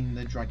but ending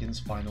the Dragons'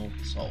 final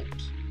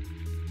hopes.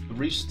 The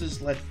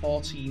Roosters led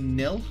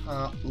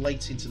 14-0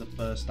 late into the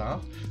first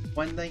half,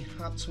 when they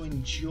had to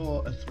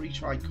endure a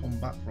 3-try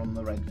comeback from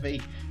the Red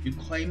V, who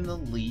claimed the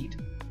lead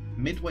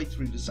midway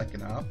through the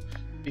second half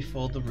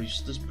before the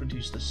Roosters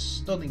produced a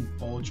stunning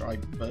 4-try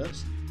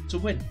burst to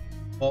win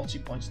 40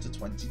 points to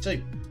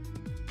 22.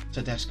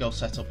 Tedesco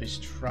set up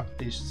his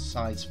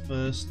side's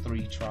first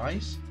 3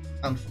 tries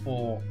and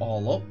 4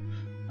 all up,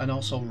 and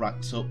also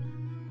racked up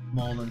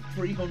more than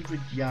 300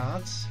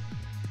 yards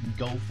in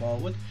goal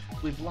forward,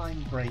 with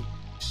line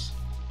breaks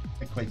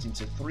equating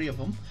to 3 of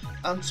them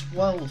and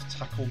 12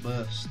 tackle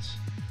bursts.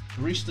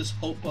 The Roosters'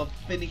 hope of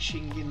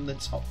finishing in the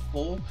top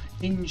 4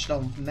 hinged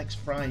on next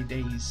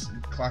Friday's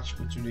clash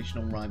with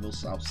traditional rival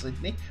South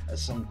Sydney at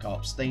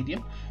Suncorp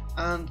Stadium,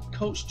 and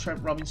coach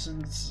Trent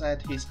Robinson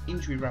said his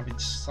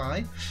injury-ravaged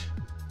side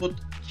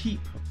would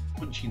keep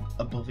punching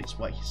above its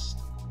weight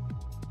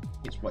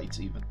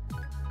even.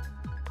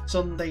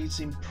 Sunday's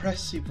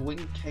impressive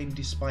win came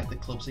despite the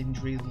club's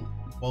injury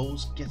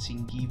woes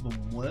getting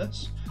even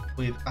worse,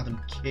 with Adam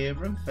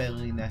Kieran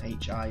failing a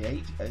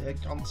HIA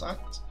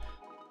contact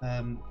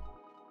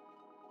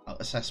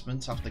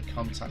assessment after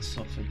contact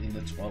suffered in the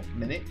 12th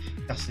minute,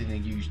 casting a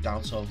huge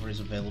doubt over his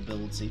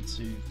availability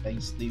to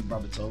face the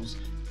Rabbitohs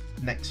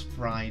next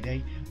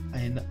Friday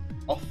and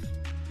off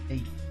a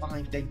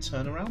 5-day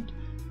turnaround.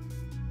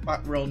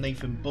 Back row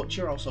Nathan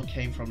Butcher also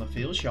came from the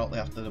field shortly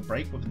after the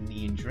break with a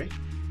knee injury,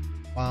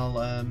 while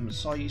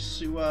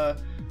Soyisua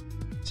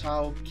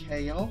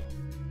Taukeo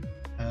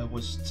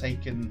was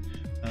taken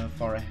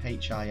for a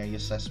HIA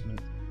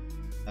assessment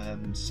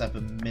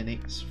 7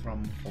 minutes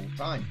from full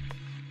time.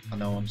 I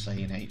know I'm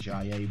saying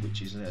HIA,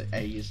 which is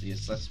A is the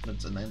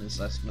assessment and then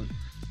assessment.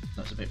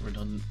 That's a bit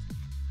redundant,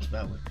 just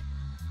bear with me.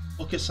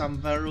 Booker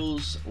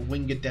Samverels,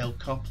 winger Dale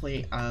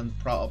Copley and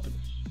prop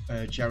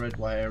Jared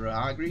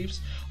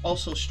Waerea-Hargreaves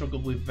also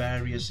struggled with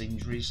various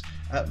injuries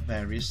at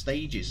various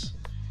stages.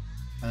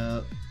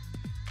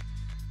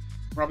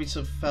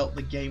 Robinson felt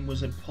the game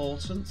was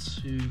important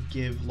to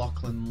give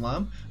Lachlan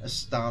Lamb a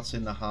start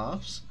in the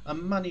halves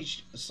and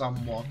managed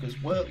Sam Walker's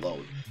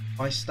workload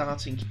by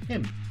starting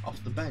him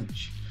off the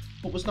bench,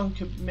 but was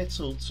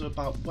non-committal to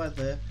about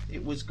whether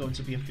it was going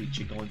to be a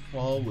feature going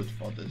forward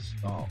for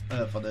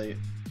the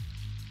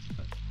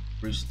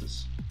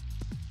Roosters.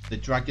 The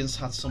Dragons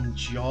had some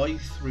joy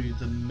through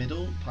the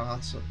middle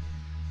part of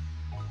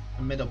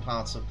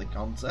the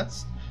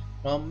contest,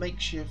 while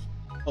makeshift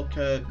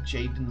hooker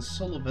Jaden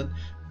Sullivan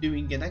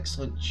doing an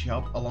excellent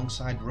job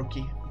alongside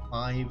rookie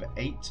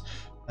 5'8"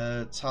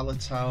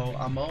 Talatau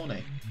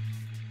Amone.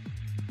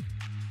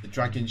 The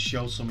Dragons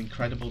showed some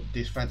incredible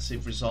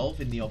defensive resolve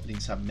in the opening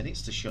 10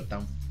 minutes to shut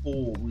down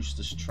 4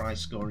 Roosters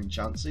try-scoring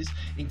chances,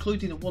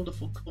 including a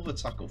wonderful cover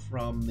tackle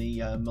from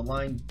the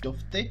maligned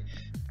Dufty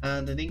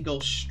and an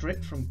in-goal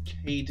strip from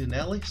Caden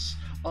Ellis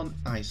on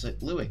Isaac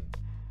Louis.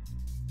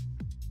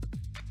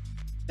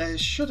 There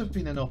should have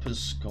been an open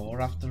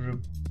score after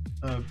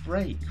a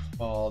break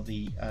for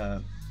the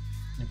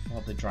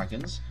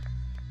Dragons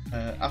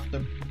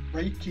after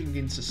breaking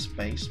into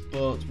space,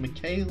 but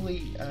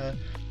Michaeli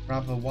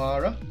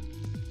Ravalawa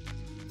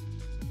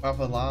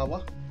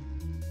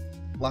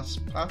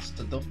last pass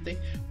to Dufty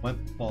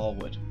went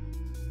forward.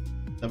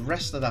 The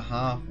rest of the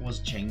half was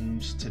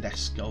James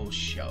Tedesco's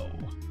show,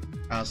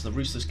 as the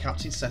Roosters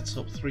captain set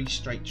up 3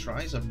 straight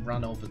tries and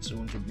ran over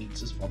 200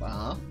 metres for the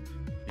half.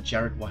 A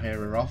Jared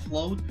Waerea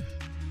offload,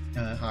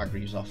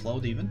 Hargreaves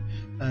offload even,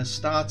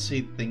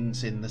 started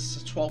things in the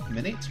 12th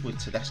minute with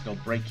Tedesco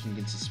breaking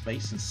into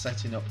space and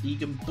setting up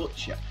Egan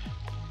Butcher,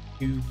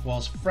 who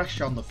was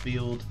fresh on the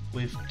field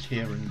with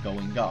Kieran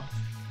going off.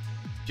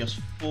 Just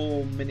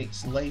 4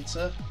 minutes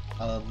later,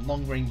 a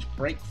long-range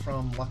break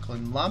from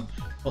Lachlan Lamb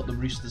put the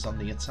Roosters on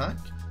the attack,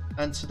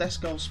 and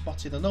Tedesco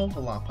spotted an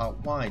overlap out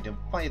wide and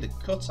fired a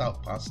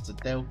cutout pass to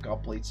Dale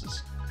Copley to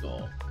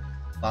score.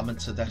 Lamb and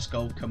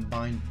Tedesco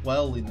combined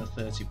well in the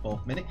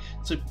 34th minute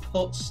to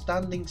put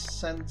standing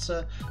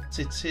centre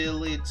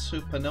Titili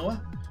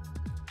Tupanoa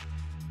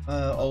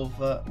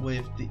over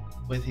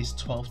with his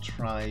 12th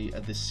try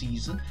of the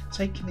season,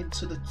 taking him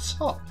to the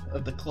top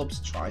of the club's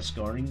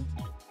try-scoring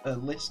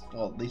list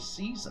for this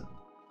season.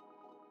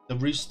 The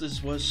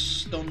Roosters were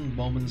stunned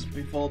moments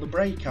before the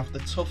break after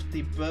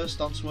Tufty burst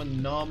onto a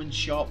Norman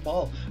short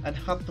ball and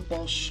had the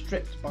ball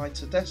stripped by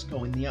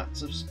Tedesco in the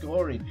act of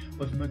scoring,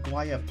 with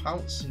Maguire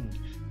pouncing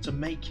to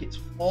make it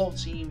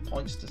 14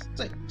 points to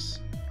 6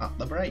 at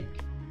the break.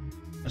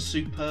 A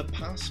superb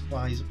pass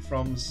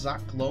from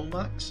Zach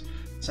Lomax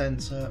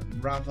sent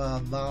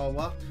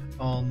Ravalawa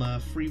on a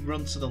free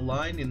run to the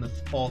line in the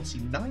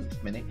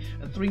 49th minute,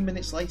 and 3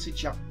 minutes later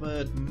Jack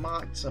Bird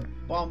marked a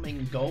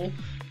bombing goal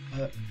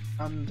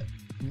and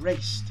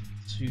raced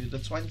to the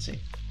 20.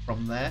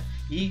 From there,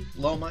 he,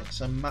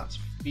 Lomax and Matt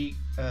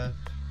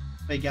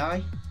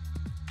Big-Eye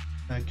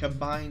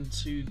combined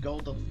to go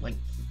the length.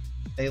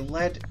 They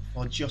led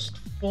for just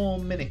 4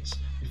 minutes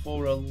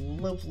before a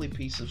lovely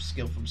piece of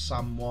skill from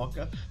Sam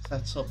Walker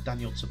set up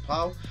Daniel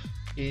Tapau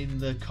in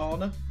the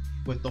corner,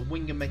 with the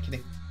winger making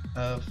it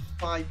a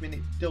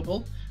 5-minute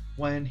double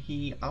when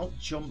he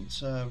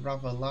outjumped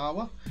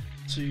Ravalawa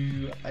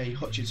to a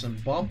Hutchinson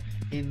bomb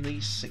in the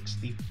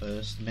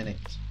 61st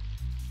minute.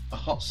 A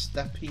hot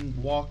stepping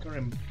Walker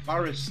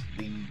embarrassed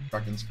the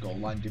Dragons' goal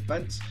line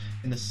defence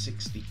in the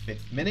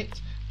 65th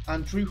minute,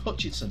 and Drew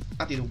Hutchinson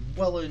added a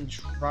well-earned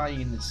try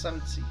in the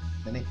 70th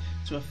minute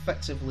to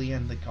effectively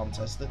end the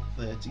contest at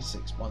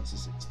 36 points to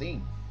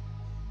 16.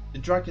 The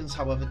Dragons,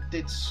 however,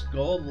 did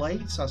score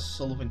late as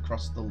Sullivan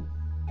crossed the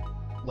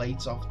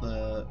late off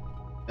the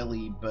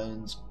Billy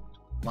Burns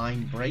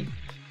line break,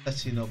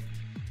 setting up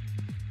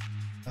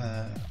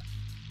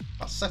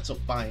set up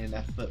by an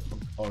effort from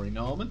Corey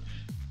Norman,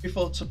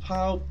 before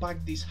Tapau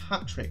bagged his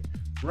hat-trick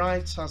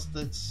right as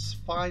the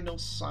final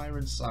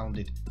siren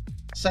sounded,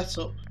 set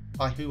up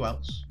by who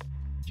else?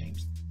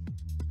 James.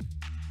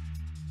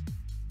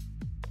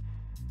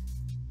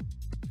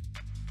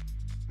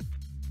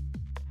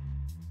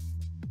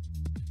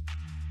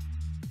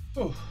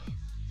 Oh,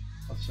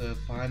 that's a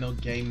final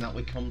game that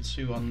we come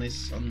to on this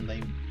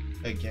Sunday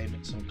game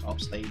at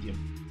Suncorp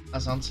Stadium,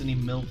 as Anthony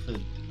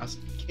Milford has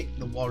kicked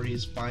the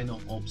Warriors' final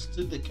hopes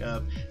to the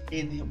curb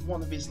in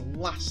one of his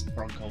last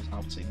Broncos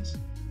outings,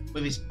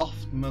 with his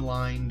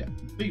oft-maligned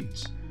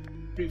boot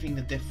proving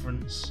the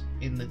difference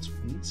in the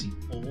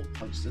 24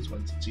 points to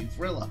 22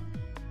 thriller.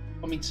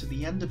 Coming to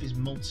the end of his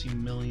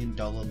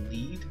multi-million-dollar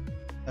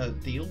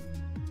deal,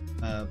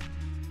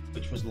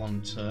 which was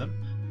long-term,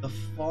 the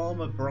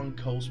former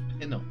Broncos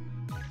pin-up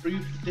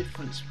proved the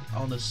difference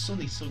on a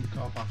sunny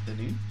Suncorp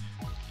afternoon,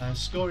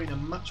 scoring a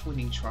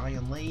match-winning try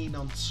and laying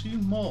on 2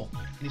 more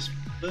in his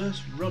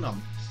first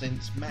run-on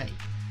since May.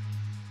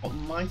 What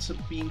might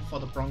have been for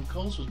the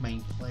Broncos was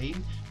main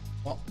playing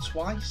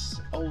twice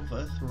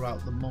over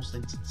throughout the most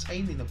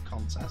entertaining of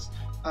contests,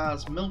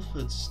 as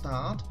Milford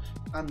starred,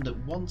 and at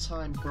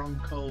one-time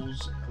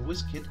Broncos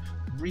whiz-kid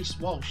Reece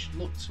Walsh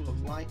looked to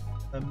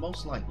have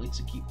most likely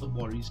to keep the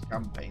Warriors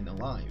campaign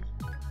alive.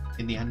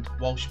 In the end,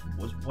 Walsh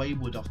was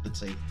wayward off the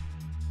tee.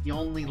 He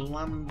only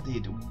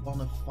landed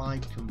 1 of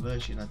 5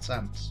 conversion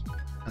attempts,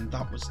 and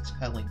that was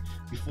telling,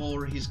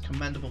 before his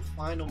commendable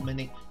final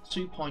minute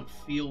 2-point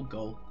field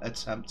goal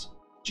attempt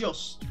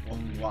just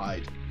 1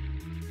 wide.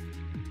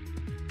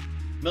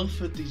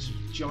 Milford is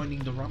joining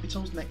the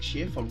Rabbitohs next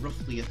year for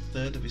roughly a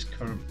third of his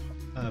current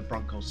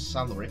Broncos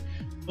salary,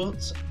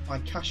 but by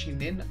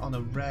cashing in on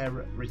a rare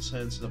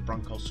return to the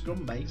Broncos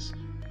scrum base,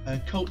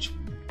 coach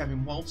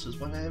Kevin Walters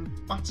was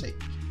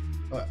emphatic,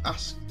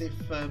 asked if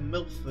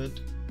Milford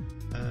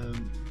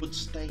would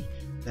stay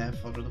there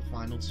for the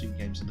final 2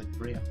 games of the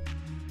career.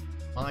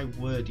 My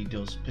word, he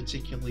does,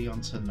 particularly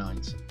on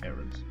tonight's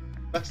appearance.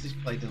 Best he's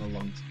played in a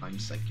long time,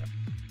 said Kevin.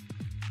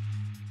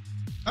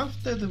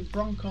 After the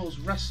Broncos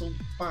wrestled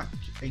back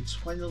a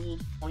 12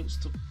 points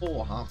to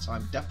 4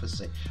 half-time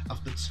deficit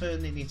after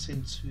turning it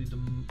into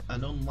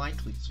an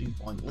unlikely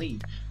 2-point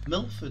lead,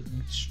 Milford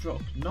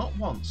struck not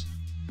once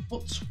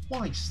but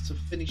twice to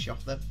finish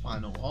off their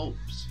final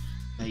hopes,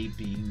 they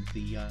being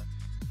the New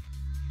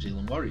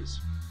Zealand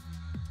Warriors.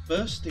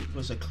 First, it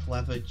was a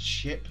clever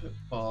chip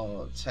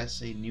for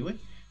Tesi Niue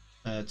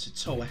to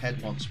tow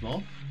ahead once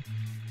more.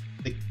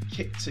 The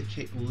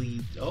kick-to-kick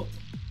lead up,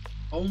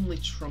 only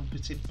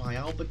trumpeted by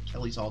Albert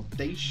Kelly's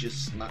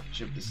audacious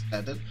snatch of the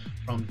Steadon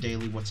from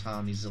Daly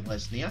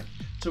Watani-Zelezniak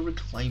to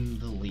reclaim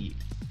the lead.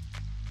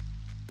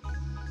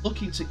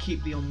 Looking to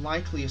keep the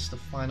unlikeliest of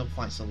final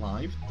fights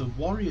alive, the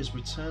Warriors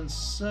returned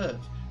serve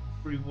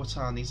through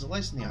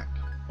Watani-Zelezniak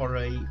for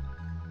a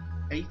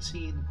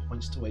 18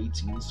 points to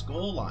 18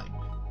 scoreline.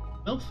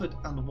 Milford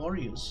and the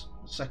Warriors,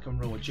 second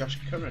rower Josh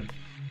Curran,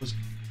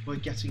 were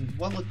getting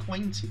well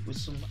acquainted with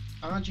some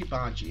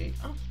argy-bargy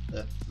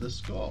after the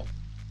score.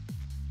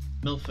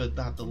 Milford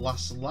had the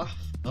last laugh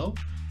though,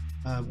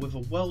 with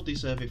a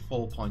well-deserved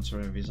 4-pointer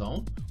of his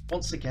own,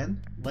 once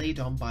again laid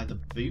on by the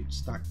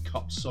boots that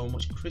copped so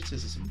much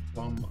criticism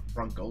from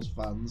Broncos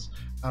fans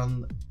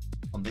and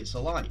pundits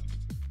alike.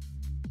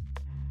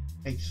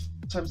 A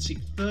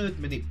 73rd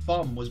minute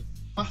bomb was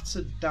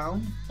battered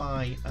down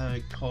by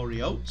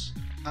Corey Oates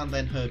and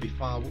then Herbie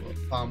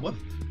Farnworth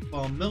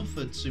for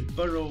Milford to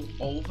burrow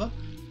over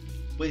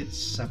with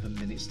 7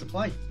 minutes to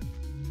play.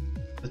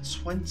 The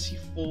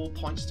 24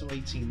 points to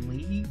 18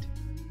 lead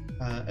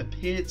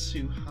appeared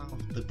to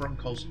have the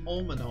Broncos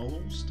home and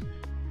hosed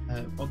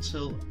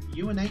until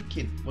Ewan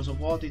Aitken was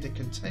awarded a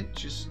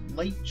contentious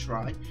late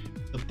try,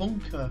 the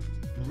bunker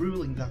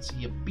ruling that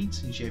he had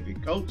beaten Xavier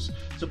Coates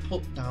to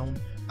put down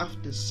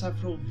after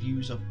several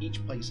views of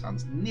each player's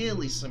hands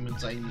nearly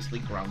simultaneously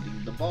grounding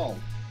the ball.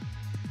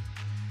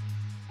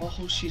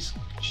 Walsh's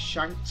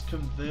shanked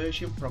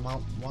conversion from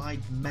out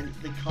wide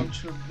meant the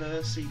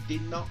controversy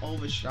did not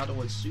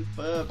overshadow a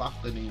superb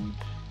afternoon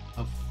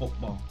of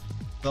football.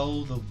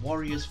 though the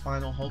Warriors'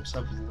 final hopes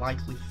have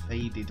likely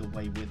faded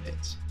away with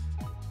it.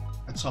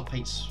 A top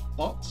 8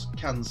 spot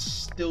can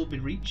still be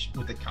reached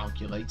with a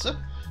calculator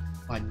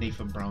by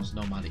Nathan Brown's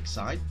nomadic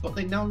side, but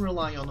they now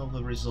rely on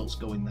other results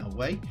going their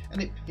way,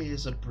 and it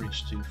appears a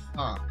bridge too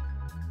far.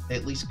 They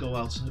at least go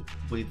out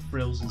with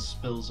frills and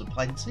spills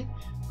aplenty.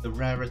 The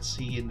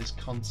rarity in this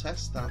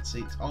contest that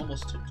it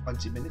almost took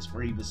 20 minutes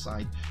for either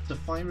side to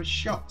fire a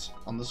shot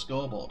on the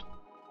scoreboard.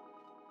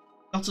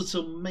 Not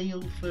until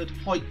Milford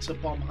hoiked a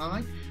bomb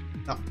high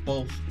that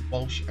both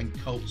Walsh and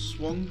Coates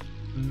swung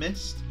and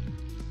missed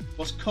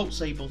was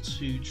Coates able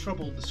to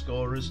trouble the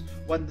scorers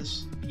when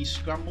he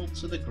scrambled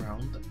to the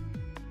ground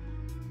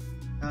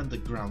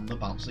and ground the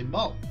bouncing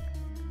ball.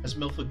 As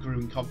Milford grew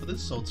in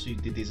confidence, so too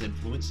did his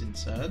influence in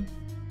turn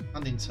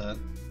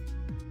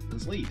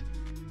his lead.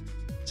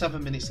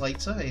 7 minutes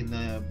later,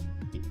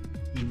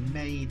 he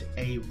made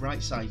a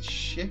right side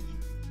shift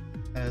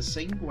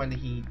sing when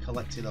he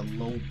collected a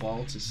low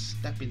ball to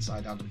step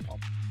inside Adam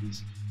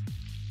Pompey's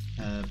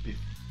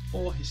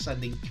before he's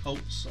sending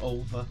Coates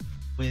over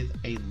with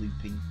a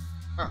looping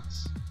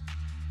pass.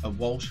 A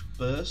Walsh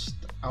burst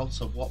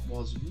out of what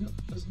was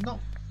not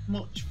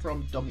much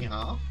from dummy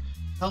half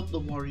helped the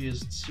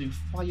Warriors to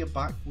fire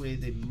back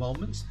within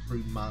moments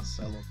through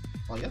Marcelo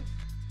Player.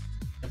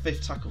 A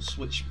 5th tackle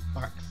switch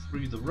back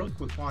through the ruck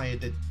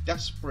required a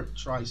desperate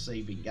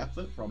try-saving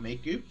effort from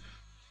Igu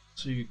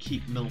to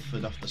keep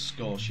Milford off the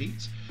score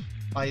sheet.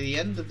 By the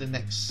end of the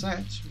next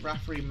set,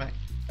 referee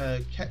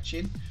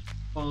Ketchin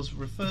was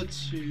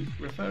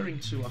referring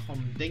to a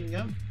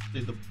humdinger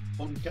to the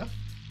bunker,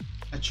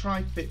 a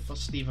try fit for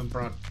Stephen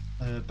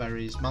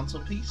Bradbury's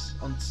mantelpiece,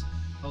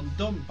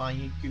 undone by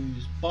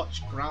Igu's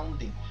botched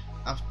grounding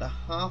after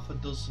half a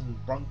dozen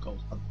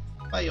Broncos had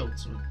failed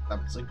to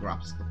attempt to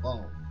grasp the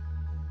ball.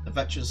 The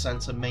veteran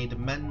centre made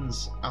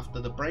amends after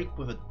the break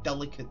with a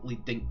delicately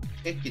dinked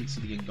kick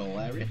into the in-goal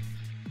area.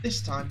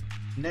 This time,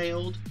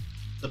 nailed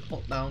the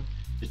put down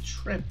to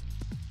trim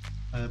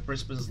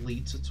Brisbane's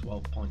lead to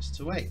 12 points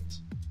to 8.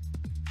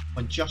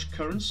 When Josh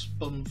Curran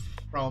spun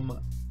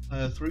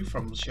through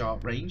from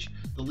short range,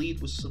 the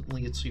lead was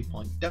suddenly a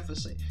 2-point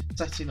deficit,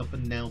 setting up a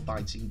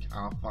nail-biting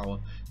half hour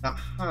that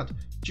had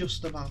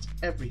just about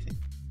everything,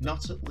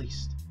 not at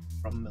least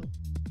from Mill.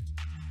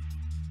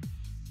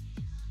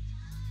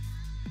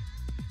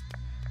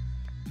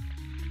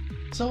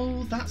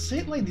 So that's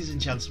it, ladies and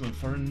gentlemen,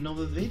 for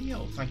another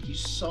video. Thank you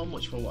so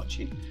much for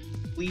watching.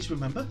 Please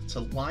remember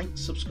to like,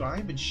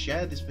 subscribe and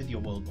share this video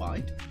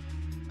worldwide.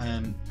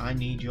 I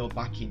need your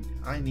backing.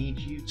 I need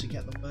you to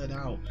get the word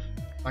out.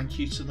 Thank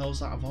you to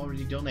those that have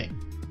already done it.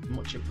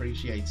 Much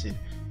appreciated.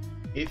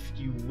 If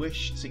you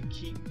wish to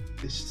keep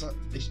this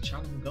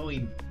channel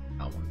going,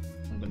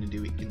 I'm going to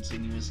do it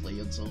continuously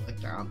until I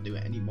can't do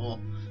it anymore.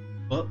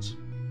 But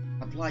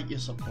I'd like your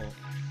support.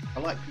 I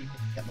like people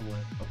to get the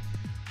word out.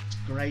 It's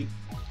great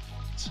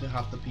to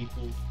have the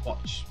people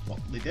watch what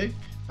they do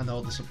and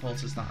all the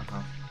supporters that I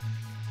have.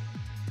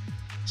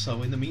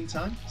 So in the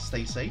meantime,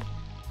 stay safe,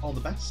 all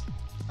the best,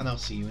 and I'll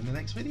see you in the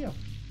next video.